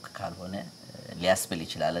ለንሰብክ ካልሆነ ሊያስብል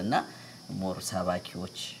ይችላልና ሞር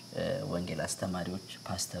ሰባኪዎች ወንጌል አስተማሪዎች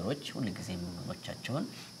ፓስተሮች ሁሉ ጊዜ ምንኖቻቸውን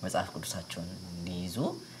መጽሐፍ ቅዱሳቸውን እንዲይዙ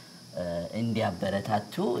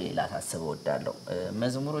እንዲያበረታቱ ላሳስብ ወዳለው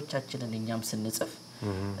መዝሙሮቻችንን እኛም ስንጽፍ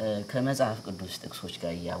ከመጽሐፍ ቅዱስ ጥቅሶች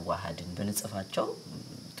ጋር ያዋሃድን ብንጽፋቸው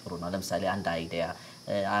ጥሩ ነው ለምሳሌ አንድ አይዲያ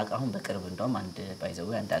አሁን በቅርብ እንደውም አንድ ባይዘው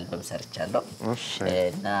አንድ አልበም ሰርቻለሁ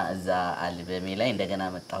እና እዛ አልበሜ ላይ እንደገና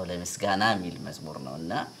መጣው ለምስጋና የሚል መዝሙር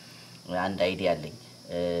ነውና አንድ አይዲያ አለኝ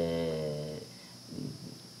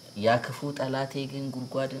ያክፉ ጠላቴ ግን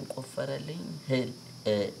ጉድጓድን ቆፈረልኝ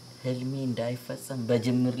ህልሜ እንዳይፈጸም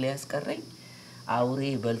በጅምር ላይ ያስቀረኝ አውሬ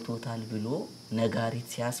በልቶታል ብሎ ነጋሪት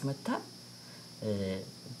ሲያስመታ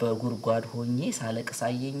በጉድጓድ ሆኜ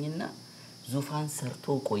ሳለቅሳየኝና ዙፋን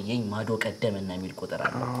ሰርቶ ቆየኝ ማዶ ቀደመና የሚል ቁጥር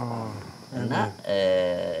አለ እና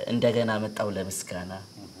እንደገና መጣው ለምስጋና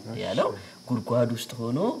ያለው ጉድጓድ ውስጥ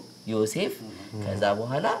ሆኖ ዮሴፍ ከዛ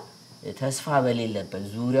በኋላ ተስፋ በሌለበት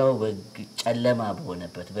ዙሪያው በጨለማ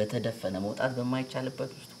በሆነበት በተደፈነ መውጣት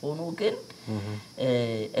በማይቻልበት ውስጥ ሆኖ ግን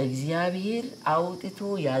እግዚአብሔር አውጥቶ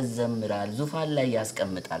ያዘምራል ዙፋን ላይ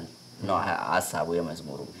ያስቀምጣል ነው ሐሳቡ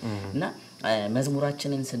የመዝሙሩ እና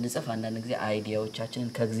መዝሙራችንን ስንጽፍ አንዳንድ ጊዜ አይዲያዎቻችንን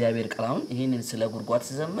ከእግዚአብሔር ቃላውን ይሄንን ስለ ጉድጓድ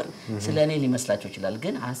ሲዘምር ስለኔ ሊመስላችሁ ይችላል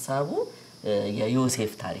ግን ሐሳቡ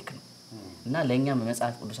የዮሴፍ ታሪክ ነው እና ለኛም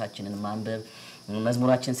መጽሐፍ ቅዱሳችንን ማንበብ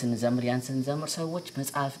መዝሙራችን ስንዘምር ያን ስንዘምር ሰዎች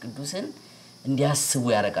መጽሐፍ ቅዱስን እንዲያስቡ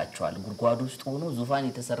ያረጋቸዋል ጉድጓድ ውስጥ ሆኖ ዙፋን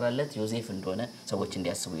የተሰራለት ዮሴፍ እንደሆነ ሰዎች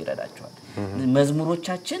እንዲያስቡ ይረዳቸዋል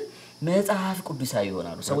መዝሙሮቻችን መጽሐፍ ቅዱሳዊ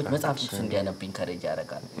ይሆናሉ ሰዎች መጽሐፍ ቅዱስ እንዲያነቡ ኢንካሬጅ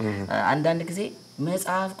ያረጋሉ አንዳንድ ጊዜ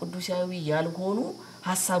መጽሐፍ ቅዱሳዊ ያልሆኑ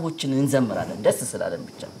ሐሳቦችን እንዘምራለን ደስ ስላለን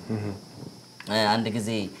ብቻ አንድ ጊዜ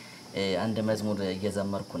አንድ መዝሙር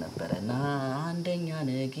እየዘመርኩ ነበርና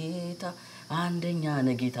አንደኛ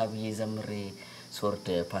ነጌታ ብዬ ዘምሬ ሶርድ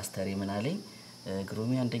ፓስተሪ ምን አለኝ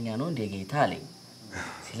ግሩሚ አንደኛ ነው እንደ ጌታ አለኝ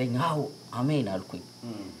ሲለኝ አው አሜን አልኩኝ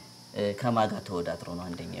ከማጋ ተወዳድሮ ነው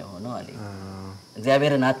አንደኛ የሆነው አለኝ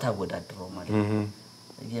እግዚአብሔርን አታወዳድረው ማለት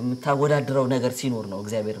የምታወዳድረው ነገር ሲኖር ነው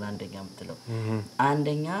እግዚአብሔርን አንደኛ የምትለው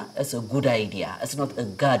አንደኛ is a good idea it's not a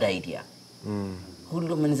god idea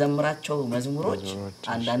ሁሉም እንዘምራቸው መዝሙሮች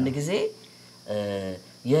አንዳንድ ጊዜ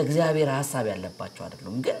የእግዚአብሔር ሐሳብ ያለባቸው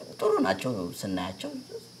አይደሉም ግን ጥሩ ናቸው ስናያቸው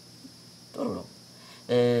ጥሩ ነው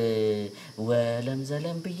ወለም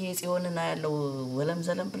ዘለም ብዬ ጽዮንና ያለው ወለም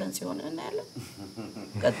ዘለም ብለን ጽዮንና ያለው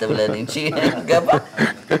ቀጥ ብለን እንጂ ገባ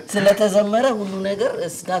ስለተዘመረ ሁሉ ነገር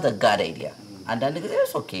is not a god idea አንዳንድ ጊዜ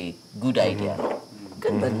ኦኬ good idea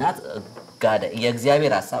ግን በእናት ጋር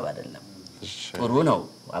የእግዚአብሔር ሐሳብ አይደለም ጥሩ ነው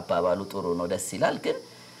አባባሉ ጥሩ ነው ደስ ይላል ግን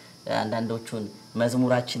አንዳንዶቹን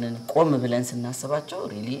መዝሙራችንን ቆም ብለን ስናስባቸው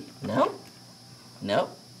really ነው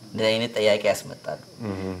ለአይነት ጥያቄ ያስመጣሉ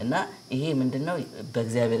እና ይሄ ምንድነው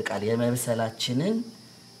በእግዚአብሔር ቃል የመብሰላችንን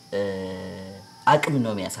አቅም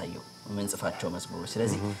ነው የሚያሳየው ምንጽፋቸው መዝሙሮች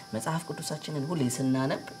ስለዚህ መጽሐፍ ቅዱሳችንን ሁሌ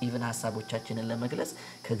ስናነብ ኢቭን ሐሳቦቻችንን ለመግለጽ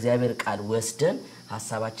ከእግዚአብሔር ቃል ወስደን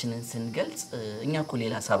ሐሳባችንን ስንገልጽ እኛ እኮ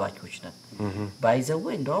ሌላ ሰባኪዎች ነን ባይዘው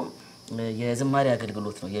እንደውም የዝማሬ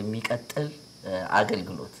አገልግሎት ነው የሚቀጥል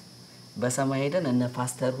አገልግሎት በሰማይ ሄደን እነ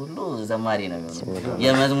ፓስተር ሁሉ ዘማሪ ነው የሚሆነው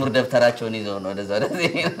የመዝሙር ደብተራቸውን ይዘው ነው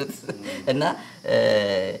ወደዚህ እና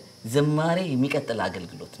ዝማሬ የሚቀጥል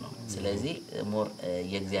አገልግሎት ነው ስለዚህ ሞር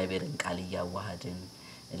የእግዚአብሔርን ቃል ያዋሃድን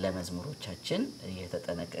ለመዝሙሮቻችን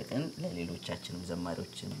የተጠነቀቀን ለሌሎቻችንም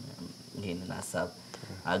ዘማሪዎችን ይሄንን ሐሳብ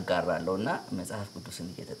አጋራለውና መጽሐፍ ቅዱስን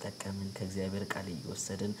እየተጠቀምን ከእግዚአብሔር ቃል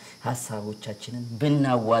እየወሰድን ሐሳቦቻችንን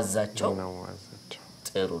ብናዋዛቸው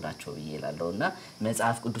ጥሩ ናቸው ይላልውና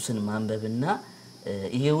መጽሐፍ ቅዱስን ማንበብና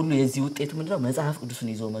ይሄ ሁሉ የዚህ ውጤት ምንድነው? መጽሐፍ ቅዱስን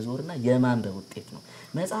ይዞ መዞርና የማንበብ ውጤት ነው።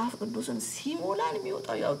 መጽሐፍ ቅዱስን ሲሞላን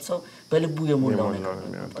የሚወጣው ያው ሰው በልቡ የሞላው ነገር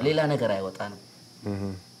ነው፣ ሌላ ነገር አይወጣም።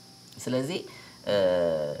 ስለዚህ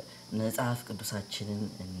መጽሐፍ ቅዱሳችንን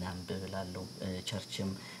እናንብብላለው። ቸርችም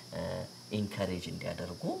ኢንካሬጅ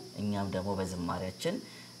እንዲያደርጉ እኛም ደግሞ በዝማሬያችን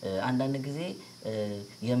አንዳንድ ጊዜ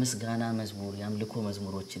የምስጋና መዝሙር ያምልኮ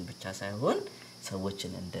መዝሙሮችን ብቻ ሳይሆን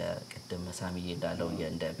ሰዎችን እንደ ቅድም ሳሚዬ እንዳለው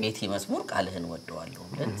እንደ ቤቲ መዝሙር ቃልህን ወደዋለሁ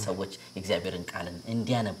ብለን ሰዎች የእግዚአብሔርን ቃልን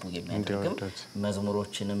እንዲያነቡ የሚያደርግም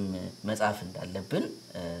መዝሙሮችንም መጻፍ እንዳለብን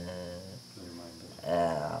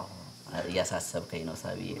ያሳሰብከኝ ነው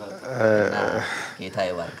ሳቢዬ። ጌታ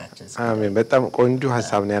ይባርካችሁ። አሜን። በጣም ቆንጆ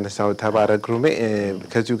ሐሳብ ነው ያነሳው። ተባረክ ሩሜ።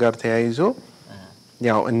 ከዚሁ ጋር ተያይዞ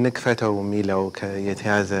ያው እንክፈተው የሚለው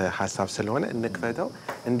የተያዘ ሐሳብ ስለሆነ እንክፈተው፣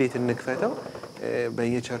 እንዴት እንክፈተው?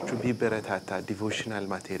 በየቸርቹ ቢበረታታ ዲቮሽናል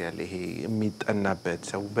ማቴሪያል ይሄ የሚጠናበት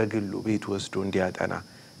ሰው በግሉ ቤት ወስዶ እንዲያጠና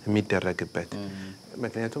የሚደረግበት።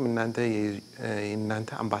 ምክንያቱም እናንተ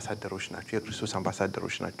አምባሳደሮች ናችሁ፣ የክርስቶስ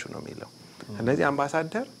አምባሳደሮች ናችሁ ነው የሚለው። ስለዚህ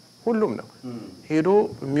አምባሳደር ሁሉም ነው፣ ሄዶ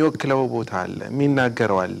የሚወክለው ቦታ አለ፣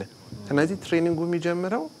 የሚናገረው አለ። ስለዚህ ትሬኒንጉ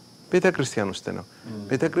የሚጀምረው ቤተክርስቲያን ውስጥ ነው።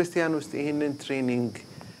 ቤተክርስቲያን ውስጥ ይሄንን ትሬኒንግ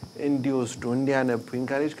እንዲወስዱ እንዲያነቡ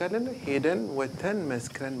ኢንካሬጅ ካለን ሄደን ወተን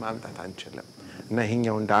መስክረን ማምጣት አንችልም። እና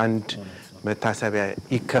ይሄኛው እንደ አንድ መታሰቢያ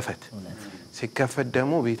ይከፈት። ሲከፈት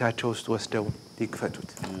ደግሞ ቤታቸው ውስጥ ወስደው ይክፈቱት።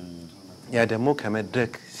 ያ ደግሞ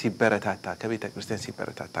ከመድረክ ሲበረታታ ከቤተክርስቲያን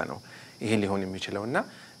ሲበረታታ ነው ይሄ ሊሆን የሚችለውና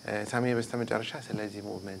ሳሚ በስተመጨረሻ ስለዚህ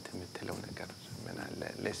ሙቭመንት የምትለው ነገር ምን አለ?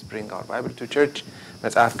 Let's bring our Bible to church።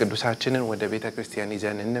 መጽሐፍ ቅዱሳችንን ወደ ቤተክርስቲያን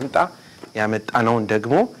ይዘን እንምጣ፣ ያመጣነውን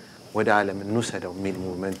ደግሞ ወደ ዓለም እንውሰደው የሚል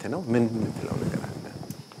ሙቭመንት ነው። ምን የምትለው ነገር አለ?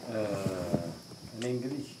 እኔ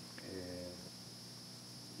እንግዲህ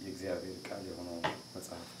የእግዚአብሔር ቃል የሆነው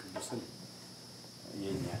መጽሐፍ ቅዱስን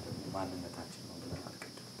የኛ ደግሞ ማንነታችን ነው ብለናል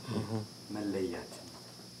ቅድም። መለያችን ነው።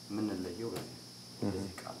 የምንለየው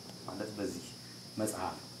በዚህ ቃል ማለት በዚህ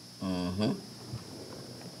መጽሐፍ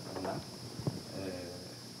እና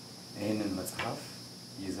ይህንን መጽሐፍ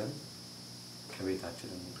ይዘን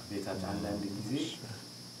ከቤታችን አንዳንድ ጊዜ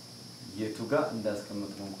የቱ ጋር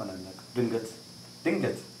እንዳስቀመጥነው እንኳን አናውቅም።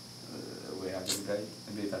 ድንገት ወይ አገልጋይ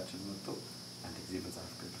ቤታችን መጥቶ አንድ ጊዜ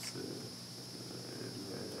መጽሐፍ ቅዱስ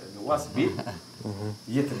ልዋስ ቢል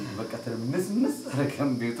እየተመቀተል ምዝምዝ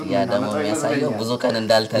ረከም ቤቱን ያ ደግሞ የሚያሳየው ብዙ ቀን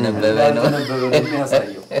እንዳልተነበበ ነው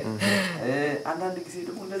የሚያሳየው። አንዳንድ ጊዜ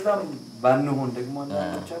ደግሞ እንደዛም ባንሆን ደግሞ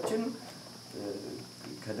አንዳንዶቻችን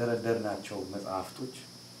ከደረደርናቸው መጽሐፍቶች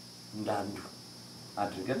እንዳንዱ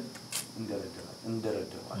አድርገን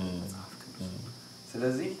እንደረደራለን መጽሐፍ ቅዱስ።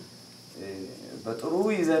 ስለዚህ በጥሩ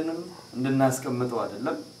ይዘንም እንድናስቀምጠው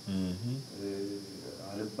አይደለም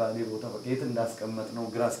አልባሌ ቦታ በቀየት እንዳስቀመጥነው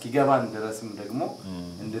ግራ እስኪገባን ድረስም ደግሞ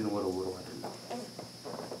እንድንወረወረው አይደለም።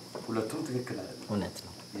 ሁለቱም ትክክል አይደለም። እውነት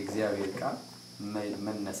ነው። የእግዚአብሔር ቃል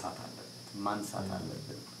መነሳት አለበት፣ ማንሳት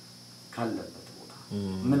አለበት ካለበት ቦታ።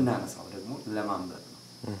 የምናነሳው ደግሞ ለማንበብ ነው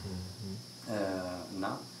እና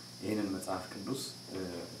ይህንን መጽሐፍ ቅዱስ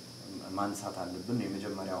ማንሳት አለብን።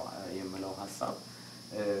 የመጀመሪያው የምለው ሐሳብ።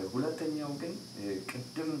 ሁለተኛው ግን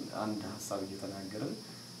ቅድም አንድ ሐሳብ እየተናገርን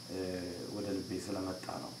ወደ ልቤ ስለመጣ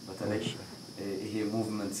ነው። በተለይ ይሄ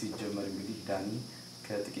ሙቭመንት ሲጀመር እንግዲህ ዳኒ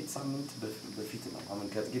ከጥቂት ሳምንት በፊት ነው አሁን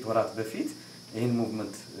ከጥቂት ወራት በፊት ይሄን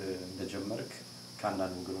ሙቭመንት እንደጀመርክ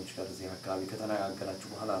ከአንዳንድ ወገኖች ጋር እዚህ አካባቢ ከተነጋገራችሁ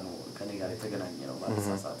በኋላ ነው ከኔ ጋር የተገናኘ ነው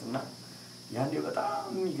ባለሳሳት እና ያኔ በጣም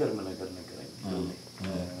የሚገርም ነገር ነገረኝ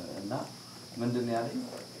እና ምንድነው ያለኝ?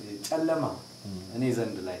 ጨለማ እኔ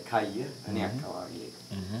ዘንድ ላይ ካየህ እኔ አካባቢ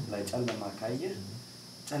ላይ ጨለማ ካየህ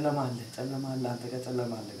ጨለማ አለ አንተ ጋር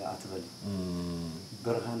ጨለማ አለ ጋር አትበል፣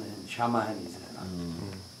 ብርሃንህን ሻማህን ይዘህና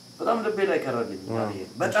በጣም ልቤ ላይ ቀረልኝ።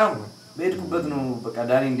 በጣም በሄድኩበት ነው በቃ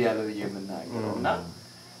ዳኒ እንዲህ ያለ ብዬ የምናገረው እና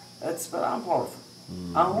it's በጣም ፓወርፉል።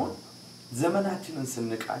 አሁን ዘመናችንን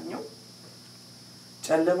ስንቃኘው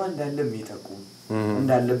ጨለማ እንዳለ የሚጠቁም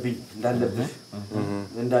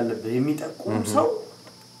እንዳለብህ የሚጠቁም ሰው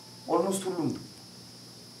ኦልሞስት ሁሉም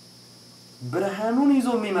ብርሃኑን ይዞ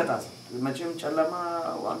የሚመጣ ሰው መቼም ጨለማ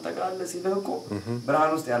አንተ ጋር አለ ሲልህ እኮ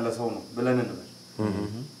ብርሃን ውስጥ ያለ ሰው ነው ብለን እንበል።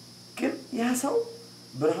 ግን ያ ሰው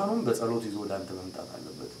ብርሃኑን በጸሎት ይዞ ወደ አንተ መምጣት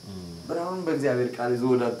አለበት። ብርሃኑን በእግዚአብሔር ቃል ይዞ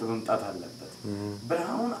ወደ አንተ መምጣት አለበት።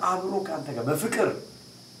 ብርሃኑን አብሮ ካንተ ጋር በፍቅር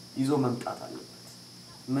ይዞ መምጣት አለበት።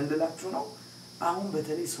 ምን ልላችሁ ነው? አሁን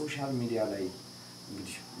በተለይ ሶሻል ሚዲያ ላይ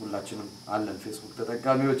እንግዲህ ሁላችንም አለን ፌስቡክ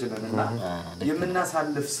ተጠቃሚዎች ነንና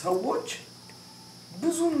የምናሳልፍ ሰዎች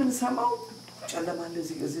ብዙ ምን ሰማው ጨለማ አለ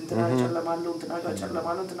እዚህ እንትና ጨለማለው እንትና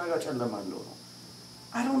ጋር ጨለማለው ነው።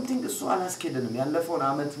 I don't think እሱ አላስኬደንም። ያለፈውን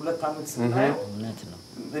አመት 2 አመት ስናየው እውነት ነው።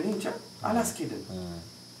 እኔ እንጃ አላስኬደንም።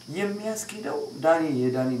 የሚያስኬደው ዳኒ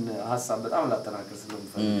የዳኒን ሐሳብ በጣም ላጠናክር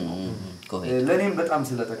ስለምፈልግ ለኔም በጣም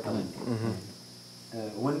ስለተጠቀመኝ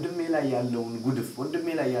ወንድሜ ላይ ያለውን ጉድፍ ወንድሜ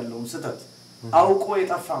ላይ ያለውን ስተት አውቆ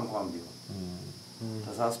የጠፋ እንኳን ቢሆን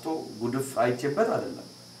ተሳስቶ ጉድፍ አይቼበት አይደለም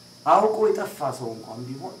አውቆ የጠፋ ሰው እንኳን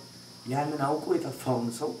ቢሆን ያንን አውቆ የጠፋውን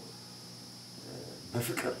ሰው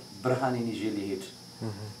በፍቅር ብርሃኔን ይዤ ሊሄድ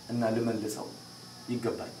እና ልመልሰው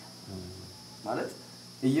ይገባኛል ማለት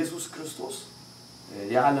ኢየሱስ ክርስቶስ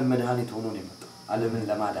የዓለም መድኃኒት ሆኖ ነው የመጣው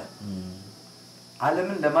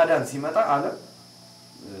ዓለምን ለማዳን ሲመጣ ዓለም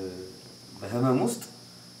በህመም ውስጥ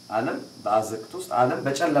ዓለም በአዘቅት ውስጥ ዓለም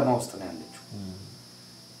በጨለማ ውስጥ ነው ያለችው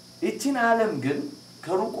እቺን ዓለም ግን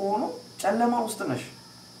ከሩቅ ሆኖ ጨለማ ውስጥ ነሽ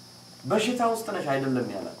በሽታ ውስጥ ነሽ አይደለም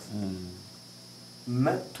ያላት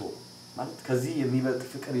መጥቶ ማለት ከዚህ የሚበልጥ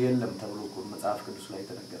ፍቅር የለም ተብሎ መጽሐፍ ቅዱስ ላይ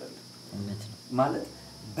ተነገረልን ማለት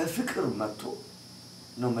በፍቅር መጥቶ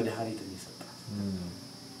ነው መድኃኒትን ይሰጣል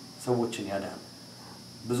ሰዎችን ያዳነ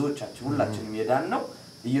ብዙዎቻችን ሁላችንም የዳን ነው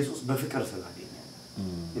ኢየሱስ በፍቅር ስላገኘ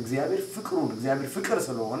እግዚአብሔር ፍቅር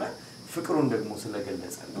ስለሆነ ፍቅሩን ደግሞ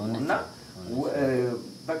ስለገለጸልና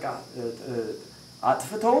በቃ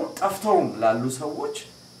በአጥፍተውም ጠፍተውም ላሉ ሰዎች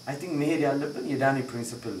I think መሄድ ያለብን የዳኒ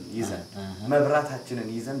ፕሪንሲፕል ይዘን መብራታችንን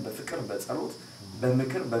ይዘን በፍቅር በጸሎት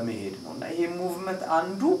በምክር በመሄድ ነውና ይሄ ሙቭመንት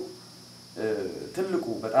አንዱ ትልቁ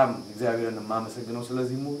በጣም እግዚአብሔርን ማመሰግነው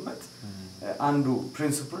ስለዚህ ሙቭመንት አንዱ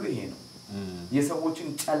ፕሪንሲፕሉ ይሄ ነው የሰዎችን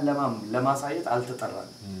ጨለማም ለማሳየት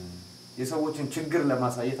አልተጠራንም የሰዎችን ችግር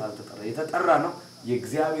ለማሳየት የተጠራ ነው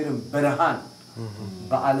የእግዚአብሔርን ብርሃን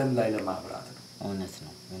በዓለም ላይ ለማብራት ነው እውነት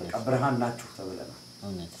ነው በቃ ብርሃን ናችሁ ተብለናል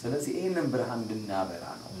ስለዚህ ይሄንን ብርሃን እንድናበራ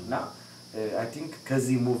ነውና I think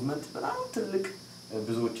ከዚህ ሙቭመንት በጣም ትልቅ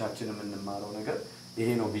ብዙዎቻችን የምንማረው ነገር ይሄ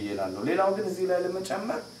ነው ብዬላለሁ ሌላው ግን እዚህ ላይ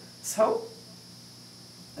ለመጨመር ሰው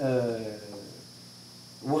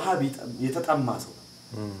ውሃ የተጠማ ሰው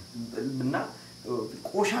እና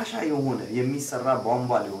ቆሻሻ የሆነ የሚሰራ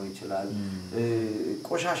ቧንቧ ሊሆን ይችላል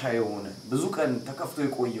ቆሻሻ የሆነ ብዙ ቀን ተከፍቶ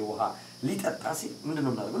የቆየ ውሃ ሊጠጣ ሲል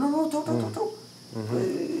ምንድነው ማለት ነው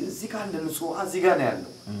እዚህ ጋር ንጹህ ውሃ እዚህ ጋር ነው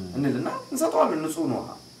ያለው እንልና እንሰጣዋለን ንጹህ ውሃ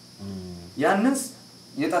ያንንስ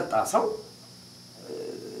የጠጣ ሰው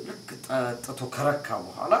ልክ ጠጥቶ ከረካ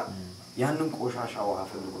በኋላ ያንን ቆሻሻ ውሃ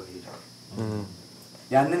ፈልጎ ይሄዳል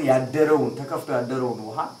ያንን ያደረውን ተከፍቶ ያደረውን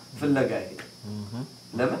ውሃ ፍለጋ ይሄዳል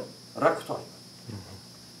ለምን ረክቷል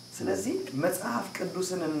ስለዚህ መጽሐፍ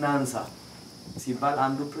ቅዱስን እናንሳ ሲባል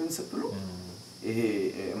አንዱ ፕሪንሲፕሉ ይሄ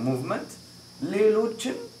ሙቭመንት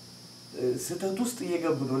ሌሎችን ስተት ውስጥ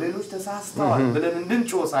እየገቡ ነው ሌሎች ተሳስተዋል ብለን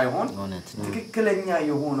እንድንጮህ ሳይሆን ትክክለኛ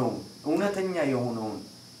የሆነው እውነተኛ የሆነው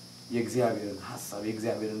የእግዚአብሔርን ሐሳብ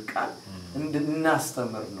የእግዚአብሔርን ቃል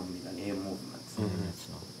እንድናስተምር ነው የሚለን ይሄ ሙቭመንት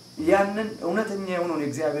ያንን እውነተኛ የሆነው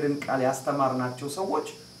የእግዚአብሔርን ቃል ያስተማርናቸው ሰዎች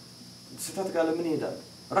ስተት ጋር ለምን ይሄዳሉ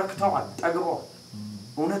ረክተዋል ጠግበዋል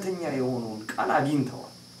እውነተኛ የሆነውን ቃል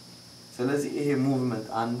አግኝተዋል ስለዚህ ይሄ ሙቭመንት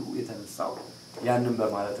አንዱ የተነሳው ያንን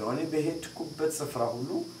በማለት ነው እኔ በሄድኩበት ስፍራ ሁሉ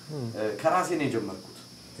ከራሴ ነው የጀመርኩት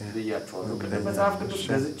ብያቸዋለሁ መጽሐፍ ቅዱስ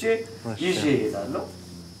ገዝቼ ይዤ እሄዳለሁ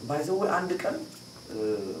ባይዘው አንድ ቀን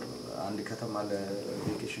አንድ ከተማ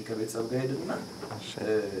ለቬኬሽን ከቤተሰብ ጋር ሄድና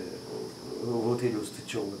ሆቴል ውስጥ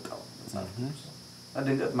ወጣው መጽሐፍ ቅዱስ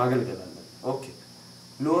አንደኛ ማገልገል አለ ኦኬ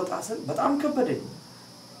ልወጣ ስል በጣም ከበደኝ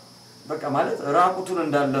በቃ ማለት ራቁቱን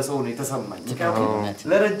እንዳለ ሰው ነው የተሰማኝ ምክንያቱም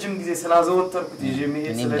ለረጅም ጊዜ ስላዘወተርኩት ይዤ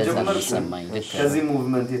መሄድ ስለጀመርኩ ከዚህ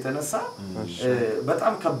ሙቭመንት የተነሳ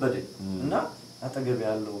በጣም ከበደኝ እና አጠገብ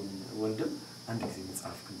ያለው ወንድም አንድ ጊዜ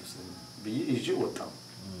መጽሐፍ ቅዱስ ብዬ ይዤ ወጣው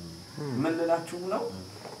ምን ልላችሁ ነው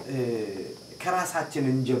ከራሳችን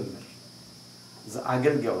እንጀምር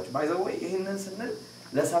አገልጋዮች ባይዘው ይሄንን ስንል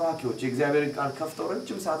ለሰባኪዎች የእግዚአብሔርን ቃል ከፍተው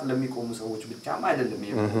ረጅም ሰዓት ለሚቆሙ ሰዎች ብቻም አይደለም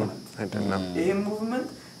ይሄ ሙቭመንት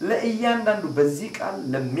ለእያንዳንዱ በዚህ ቃል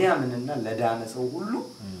ለሚያምንና ለዳነ ሰው ሁሉ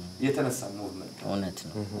የተነሳ ሙቭመንት እውነት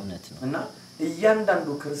ነው እና እያንዳንዱ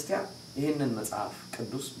ክርስቲያን ይሄንን መጽሐፍ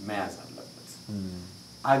ቅዱስ መያዝ አለበት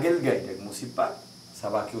አገልጋይ ደግሞ ሲባል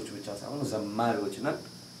ሰባኪዎች ብቻ ሳይሆኑ ዘማሪዎች ነን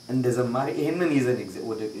እንደ ዘማሪ ይሄንን ይዘን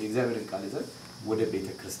ወደ እግዚአብሔርን ቃል ይዘን ወደ ቤተ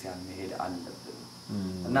ክርስቲያን መሄድ አለብን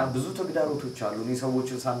እና ብዙ ተግዳሮቶች አሉ እኔ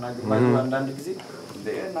ሰዎችን ሳናግር ባይሆን አንዳንድ ጊዜ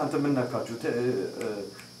እናንተ ምን ነካችሁ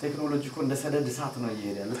ቴክኖሎጂ እኮ እንደ ሰደድ እሳት ነው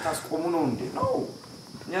እየሄደ ልታስቆሙ ነው እንዴ ነው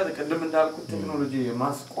እኛ ተቀደም እንዳልኩት ቴክኖሎጂ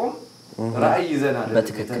ማስቆም ራእይ ይዘና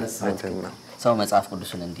በትክክል ሰው መጽሐፍ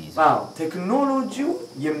ቅዱስን እንዲይዝ ቴክኖሎጂው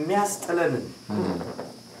የሚያስጠለንን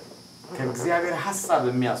ከእግዚአብሔር ሐሳብ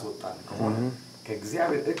የሚያስወጣን ከሆነ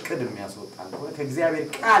ከእግዚአብሔር እቅድ የሚያስወጣን ከሆነ ከእግዚአብሔር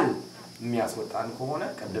ቃል የሚያስወጣን ከሆነ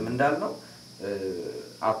ቀደም እንዳልነው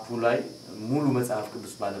አፑ ላይ ሙሉ መጽሐፍ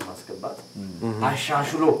ቅዱስ ባለ ማስገባት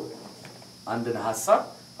አሻሽሎ አንድን ሐሳብ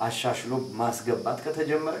አሻሽሎ ማስገባት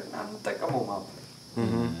ከተጀመረ ግን አንጠቀመው ማለት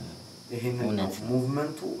ይሄንን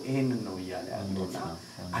ሙቭመንቱ ይሄንን ነው ይያለ ያለውና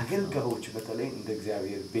አገልጋዮች በተለይ እንደ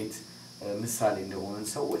እግዚአብሔር ቤት ምሳሌ እንደሆነን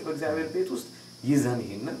ሰዎች በእግዚአብሔር ቤት ውስጥ ይዘን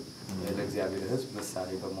ይሄንን ለእግዚአብሔር ሕዝብ ምሳሌ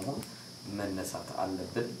በመሆን መነሳት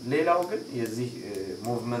አለብን ሌላው ግን የዚህ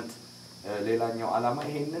ሙቭመንት ሌላኛው ዓላማ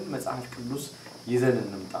ይሄንን መጽሐፍ ቅዱስ ይዘን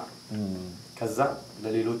እንምጣ ከዛ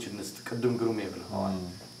ለሌሎች እንስጥ ቅድም ግሩም ይብልዋል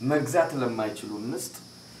መግዛት ለማይችሉ እንስጥ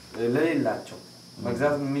ለሌላቸው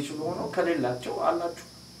መግዛት የሚችሉ ሆነው ከሌላቸው አላችሁ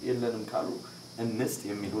የለንም ካሉ እንስጥ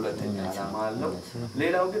የሚል ሁለተኛ ዓላማ አለው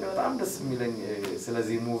ሌላው ግን በጣም ደስ የሚለኝ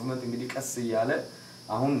ስለዚህ ሙቭመንት እንግዲህ ቀስ ይያለ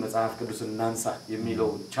አሁን መጽሐፍ ቅዱስን እናንሳ የሚለው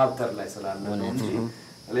ቻፕተር ላይ ስላለ ነው እንጂ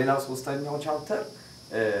ሌላው ሶስተኛው ቻፕተር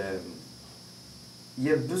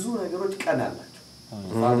የብዙ ነገሮች ቀን አላቸው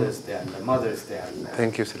Father's Day አለ Mother's Day አለ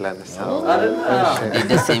Thank you ስላነሳው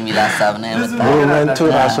ደስ የሚል ሐሳብ ነው ያመጣው ሙቭመንቱ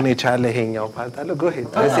ራሱን የቻለ ይሄኛው ፓርት አለ ጎ ሄድ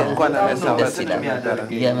እንኳን አነሳው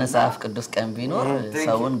የመጽሐፍ ቅዱስ ቀን ቢኖር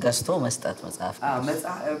ሰውን ገዝቶ መስጠት መጽሐፍ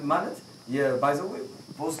ማለት by the way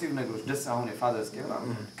ፖዚቲቭ ነገሮች ደስ አሁን የፋዘርስ ዴይ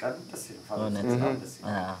ቀን ደስ ይላል ፋዘርስ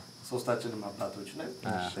ዴይ ሶስታችንም አባቶች ነን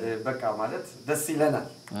በቃ ማለት ደስ ይለናል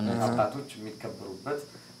አባቶች የሚከበሩበት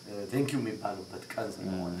thank you የሚባሉበት ቀን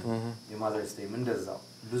ስለሆነ የማዘርስ ዴይ እንደዛው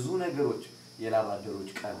ብዙ ነገሮች የላባደሮች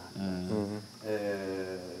ቀን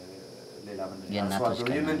ሌላ ምን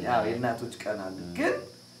የእናቶች ቀን አለ ግን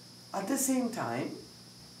at the same time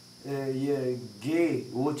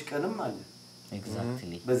የጌዎች ቀንም አለ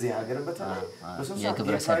exactly በዚህ ሀገር በተለይ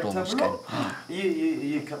የግብረ ሰዶሞች ቀን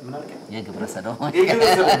ምን አልከኝ የግብረ ሰዶሞች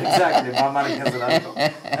exactly በአማርኛ ስላልከው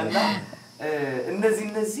እና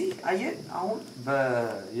እነዚህ አየህ አሁን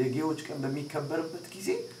በየጌዎች ቀን በሚከበርበት ጊዜ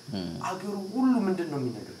አገሩ ሁሉ ምንድነው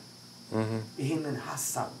የሚነግረው ይሄንን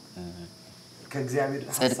ሐሳብ ከእግዚአብሔር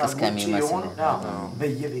ሐሳብ ከሚመስል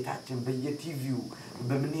በየቤታችን በየቲቪው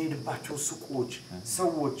በመንሄድባቸው ሱቆች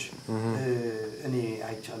ሰዎች እኔ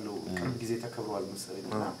አይቻለሁ ቅርብ ጊዜ ተከብሯል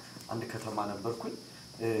መሰለኝና አንድ ከተማ ነበርኩኝ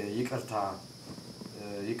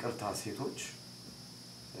ይቅርታ ሴቶች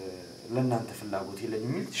ለእናንተ ፍላጎት የለኝ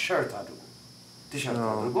የሚል ቲሸርት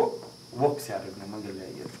አድርጎ ወክስ ያደርግ ነው መንገድ ላይ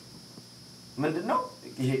ያየው ምንድነው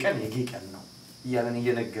ይሄ ቀን የጌ ቀን ነው እያለን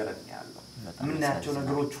እየነገረን ያለው ምንያቸው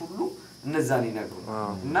ነገሮች ሁሉ እነዛን ይነግሩና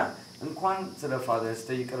እና እንኳን ስለ ፋዘርስ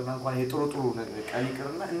ዴይ ይቅርና እንኳን የጥሩ ቀን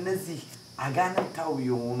ይቅርና እነዚህ አጋንንታዊ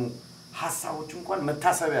የሆኑ ሐሳቦች እንኳን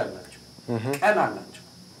መታሰቢያ አላቸው ቀን አላቸው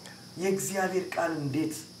የእግዚአብሔር ቃል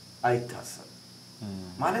እንዴት አይታሰብ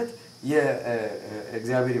ማለት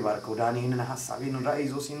የእግዚአብሔር ይባርከው ዳንኤልን ሐሳቤን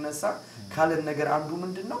ራእይዞ ሲነሳ ካለን ነገር አንዱ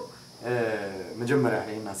ምንድነው መጀመሪያ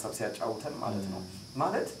ይሄን ሐሳብ ሲያጫውተን ማለት ነው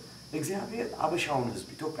ማለት እግዚአብሔር አበሻውን ህዝብ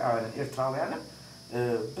ኢትዮጵያውያንን ኤርትራውያንን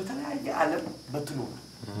በተለያየ ዓለም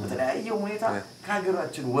በተለያየ ሁኔታ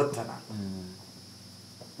ከሀገራችን ወጥተናል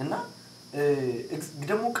እና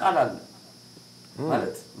ደግሞ ቃል አለ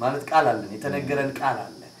ማለት ቃል አለ የተነገረን ቃል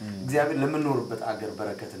አለ እግዚአብሔር ለምንኖርበት አገር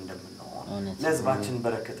በረከት እንደምንሆን ለህዝባችን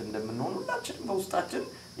በረከት እንደምንሆን ሁላችንም በውስጣችን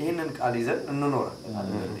ይሄንን ቃል ይዘን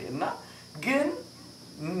እንኖራለን እና ግን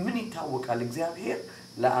ምን ይታወቃል እግዚአብሔር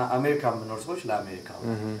ለአሜሪካ የሚኖሩ ሰዎች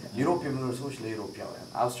ለአሜሪካውያን ዩሮፕ የሚኖሩ ሰዎች ለዩሮፒያውያን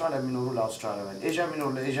አውስትራሊያ የሚኖሩ ለአውስትራሊያውያን ኤዥያ የሚኖሩ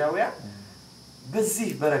ለኤዥያውያን በዚህ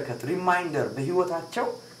በረከት ሪማይንደር በህይወታቸው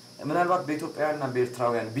ምናልባት በኢትዮጵያውያንና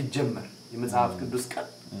በኤርትራውያን ቢጀመር የመጽሐፍ ቅዱስ ቀን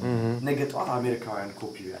ነገ ጧት አሜሪካውያን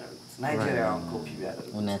ኮፒ ያደርጉት ናይጄሪያውያን ኮፒ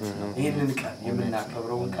ያደርጉት ይሄንን ቀን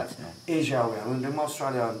የምናከብረውን ቀን ኤዥያውያን ወይም ደግሞ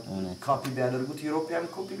አውስትራሊያውያን ኮፒ ያደርጉት ዩሮፒያን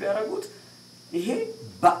ኮፒ ያደርጉት ይሄ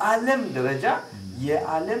በአለም ደረጃ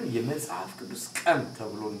የዓለም የመጽሐፍ ቅዱስ ቀን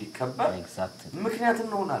ተብሎ እንዲከበር ምክንያት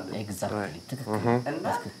እንሆናለን እና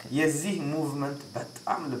የዚህ ሙቭመንት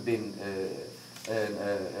በጣም ልቤን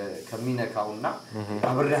ከሚነካውና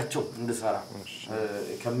አብሬያቸው እንድሰራ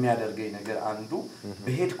ከሚያደርገኝ ነገር አንዱ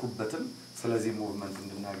በሄድኩበትም ስለዚህ ሙቭመንት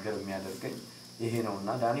እንድናገር የሚያደርገኝ ይሄ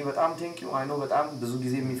ነውና ዳኒ በጣም ቴንክ ዩ አይ ኖ በጣም ብዙ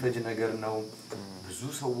ጊዜ የሚፈጅ ነገር ነው ብዙ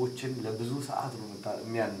ሰዎችን ለብዙ ሰዓት ነው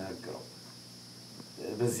የሚያናግረው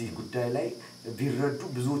በዚህ ጉዳይ ላይ ቢረዱ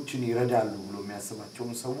ብዙዎችን ይረዳሉ ብሎ የሚያስባቸው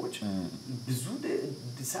ሰዎች ብዙ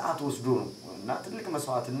ሰዓት ወስዶ ነውና ትልቅ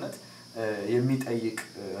መስዋዕትነት የሚጠይቅ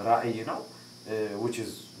ራእይ ነው which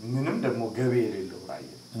is ምንም ደግሞ ገቢ የሌለው ራእይ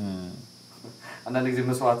አንዳንድ ጊዜ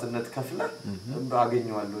መስዋዕትነት ከፍለ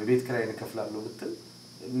ባገኘዋለሁ የቤት ክራይን ከፍላለሁ ብትል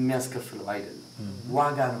የሚያስከፍለው አይደለም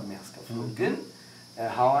ዋጋ ነው የሚያስከፍለው ግን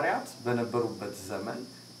ሐዋርያት በነበሩበት ዘመን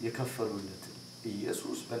የከፈሉለት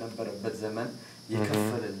ኢየሱስ በነበረበት ዘመን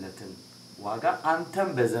የከፈለለትን ዋጋ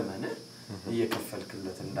አንተም በዘመን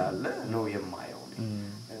እየከፈልክለት እንዳለ ነው የማየው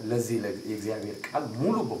ለዚህ የእግዚአብሔር ቃል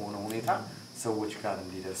ሙሉ በሆነ ሁኔታ ሰዎች ጋር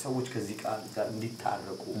እንዲደርስ ሰዎች ከዚህ ቃል ጋር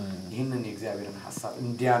እንዲታረቁ ይሄንን የእግዚአብሔርን ሐሳብ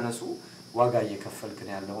እንዲያነሱ ዋጋ እየከፈልክን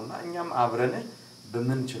ያለውና እኛም አብረን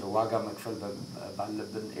በምንችለው ዋጋ መክፈል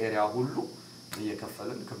ባለብን ኤሪያ ሁሉ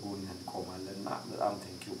እየከፈልን ከጎንህ እንቆማለንና በጣም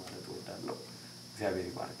ቴንኪው ማለት እወዳለሁ። እግዚአብሔር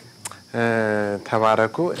ይባርክ።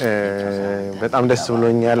 ተባረኩ። በጣም ደስ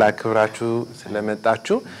ብሎኛል አክብራችሁ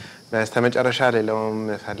ስለመጣችሁ። በስተመጨረሻ ሌላውም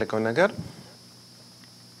ፈልገው ነገር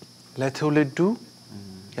ለትውልዱ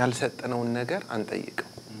ያልሰጠነውን ነገር አንጠይቅም።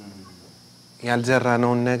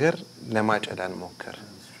 ያልዘራነውን ነገር ለማጨድ አንሞክር።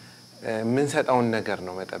 ምን ሰጣውን ነገር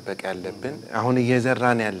ነው መጠበቅ ያለብን። አሁን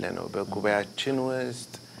እየዘራን ያለ ነው በጉባኤያችን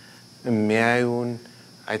ውስጥ የሚያዩን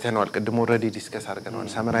አይተናል። ቅድም ኦሬዲ ዲስከስ አድርገናል።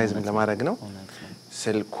 ሳመራይዝ ለማድረግ ነው።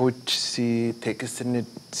 ስልኮች ቴክስት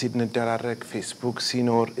ሲደራረግ ፌስቡክ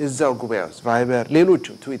ሲኖር እዛው ጉባኤ ውስጥ ቫይበር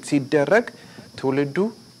ሌሎችም ትዊት ሲደረግ ትውልዱ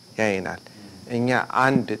ያይናል። እኛ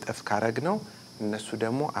አንድ እጥፍ ካረግ ነው እነሱ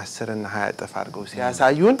ደግሞ 10 እና 20 እጥፍ አድርገው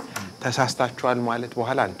ሲያሳዩን ተሳስታችኋል ማለት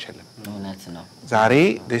በኋላ አንችልም። እውነት ነው። ዛሬ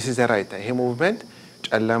this is the right ይሄ ሙቭመንት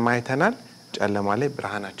ጨለማ አይተናል። ጨለማ ላይ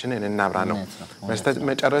ብርሃናችንን እናብራ ነው።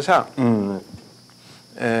 መጨረሻ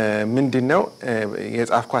ምንድነው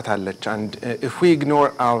የጻፍኳት አለች አንድ if we ignore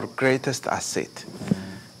our greatest asset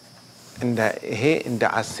ይሄ እንደ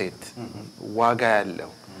asset ዋጋ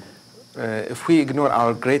ያለው if we ignore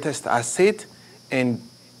our greatest asset and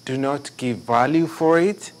do not give value for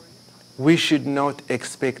it, we should not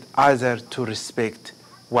expect others to respect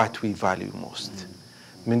what we value most.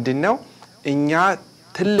 ምንድነው እኛ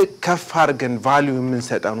ትልቅ ከፍ አድርገን ቫልዩ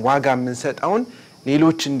የምንሰጠውን ዋጋ የምንሰጠውን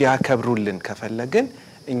ሌሎች እንዲያከብሩልን ከፈለግን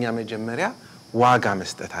እኛ መጀመሪያ ዋጋ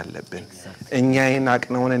መስጠት አለብን። እኛ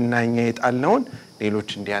የናቅነውን እና እኛ የጣልነውን ሌሎች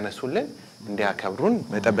እንዲያነሱልን እንዲያከብሩን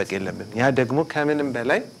መጠበቅ የለብን። ያ ደግሞ ከምንም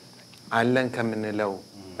በላይ አለን ከምንለው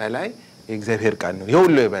በላይ የእግዚአብሔር ቃል ነው።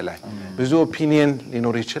 የሁሉ በላይ ብዙ ኦፒኒየን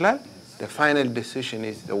ሊኖር ይችላል። the final decision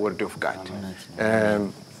is the word of God.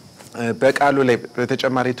 በቃሉ ላይ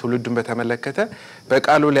በተጨማሪ ትውልዱን በተመለከተ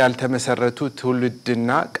በቃሉ ላይ ያልተመሰረቱ ትውልድና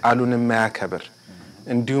ቃሉን የማያከብር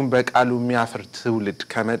እንዲሁም በቃሉ የሚያፍር ትውልድ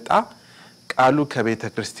ከመጣ ቃሉ ከቤተ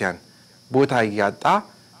ክርስቲያን ቦታ ያጣ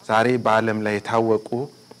ዛሬ በዓለም ላይ የታወቁ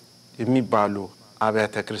የሚባሉ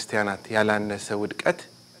አብያተ ክርስቲያናት ያላነሰ ውድቀት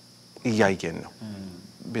እያየን ነው።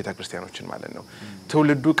 ቤተ ክርስቲያኖችን ማለት ነው።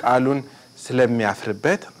 ትውልዱ ቃሉን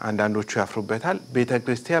ስለሚያፍርበት አንዳንዶቹ ያፍሩበታል። ቤተ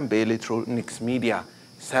ክርስቲያን በኤሌክትሮኒክስ ሚዲያ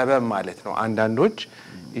ሰበብ ማለት ነው አንዳንዶች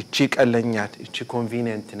እቺ ቀለኛት እቺ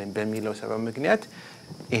ኮንቬኒየንት ነን በሚለው ሰበብ ምክንያት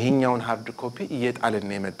ይሄኛውን ሃርድ ኮፒ እየጣልን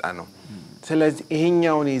ነው የመጣ ነው። ስለዚህ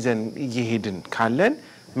ይሄኛውን ይዘን እየሄድን ካለን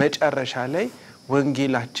መጨረሻ ላይ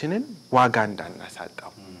ወንጌላችንን ዋጋ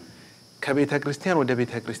እንዳናሳጣው ከቤተ ክርስቲያን ወደ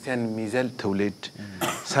ቤተ ክርስቲያን የሚዘል ትውልድ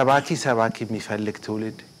ሰባኪ የሚፈልግ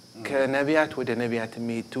ትውልድ ከነቢያት ወደ ነቢያት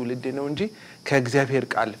የሚሄድ ትውልድ ነው እንጂ ከእግዚአብሔር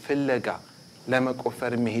ቃል ፍለጋ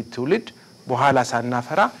ለመቆፈር የሚሄድ ትውልድ በኋላ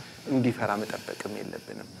ሳናፈራ እንዲፈራ መጠበቅም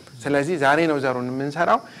የለብንም። ስለዚህ ዛሬ ነው ዘሩን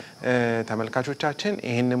የምንሰራው። ተመልካቾቻችን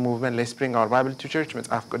ይሄንን ሙቭመንት Let's Bring Our Bible to Church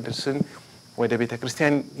መጽሐፍ ቅዱስን ወደ ቤተ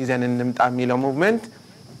ክርስቲያን ይዘን እንምጣ የሚለው ሙቭመንት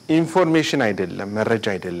ኢንፎርሜሽን አይደለም፣ መረጃ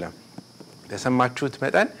አይደለም። ለሰማችሁት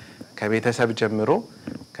መጠን ከቤተሰብ ጀምሮ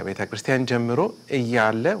ከቤተ ክርስቲያን ጀምሮ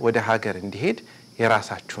እያለ ወደ ሀገር እንዲሄድ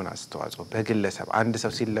የራሳችሁን አስተዋጽኦ በግለሰብ አንድ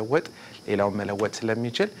ሰው ሲለወጥ ሌላው መለወጥ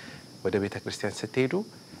ስለሚችል ወደ ቤተ ክርስቲያን ስትሄዱ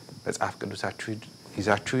መጽሐፍ ቅዱሳችሁ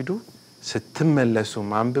ይዛችሁ ሂዱ። ስትመለሱ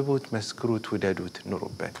ማንበቡት፣ መስክሩት፣ ውደዱት፣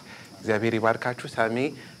 ኑሩበት። እግዚአብሔር ይባርካችሁ። ሳሚ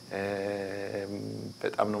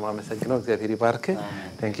በጣም ነው ማመሰግነው። እግዚአብሔር ይባርክ።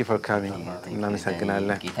 Thank you for coming.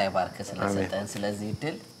 እናመሰግናለን። ጌታ ይባርክ ስለሰጠን ስለዚህ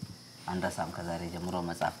እድል። አንዳሳም ከዛሬ ጀምሮ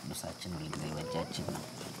መጽሐፍ ቅዱሳችን ሁሉ ጊዜ ወጃችን ነው።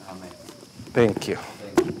 አሜን። Thank you.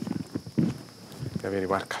 እግዚአብሔር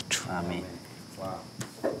ይባርካችሁ። አሜን። ዋው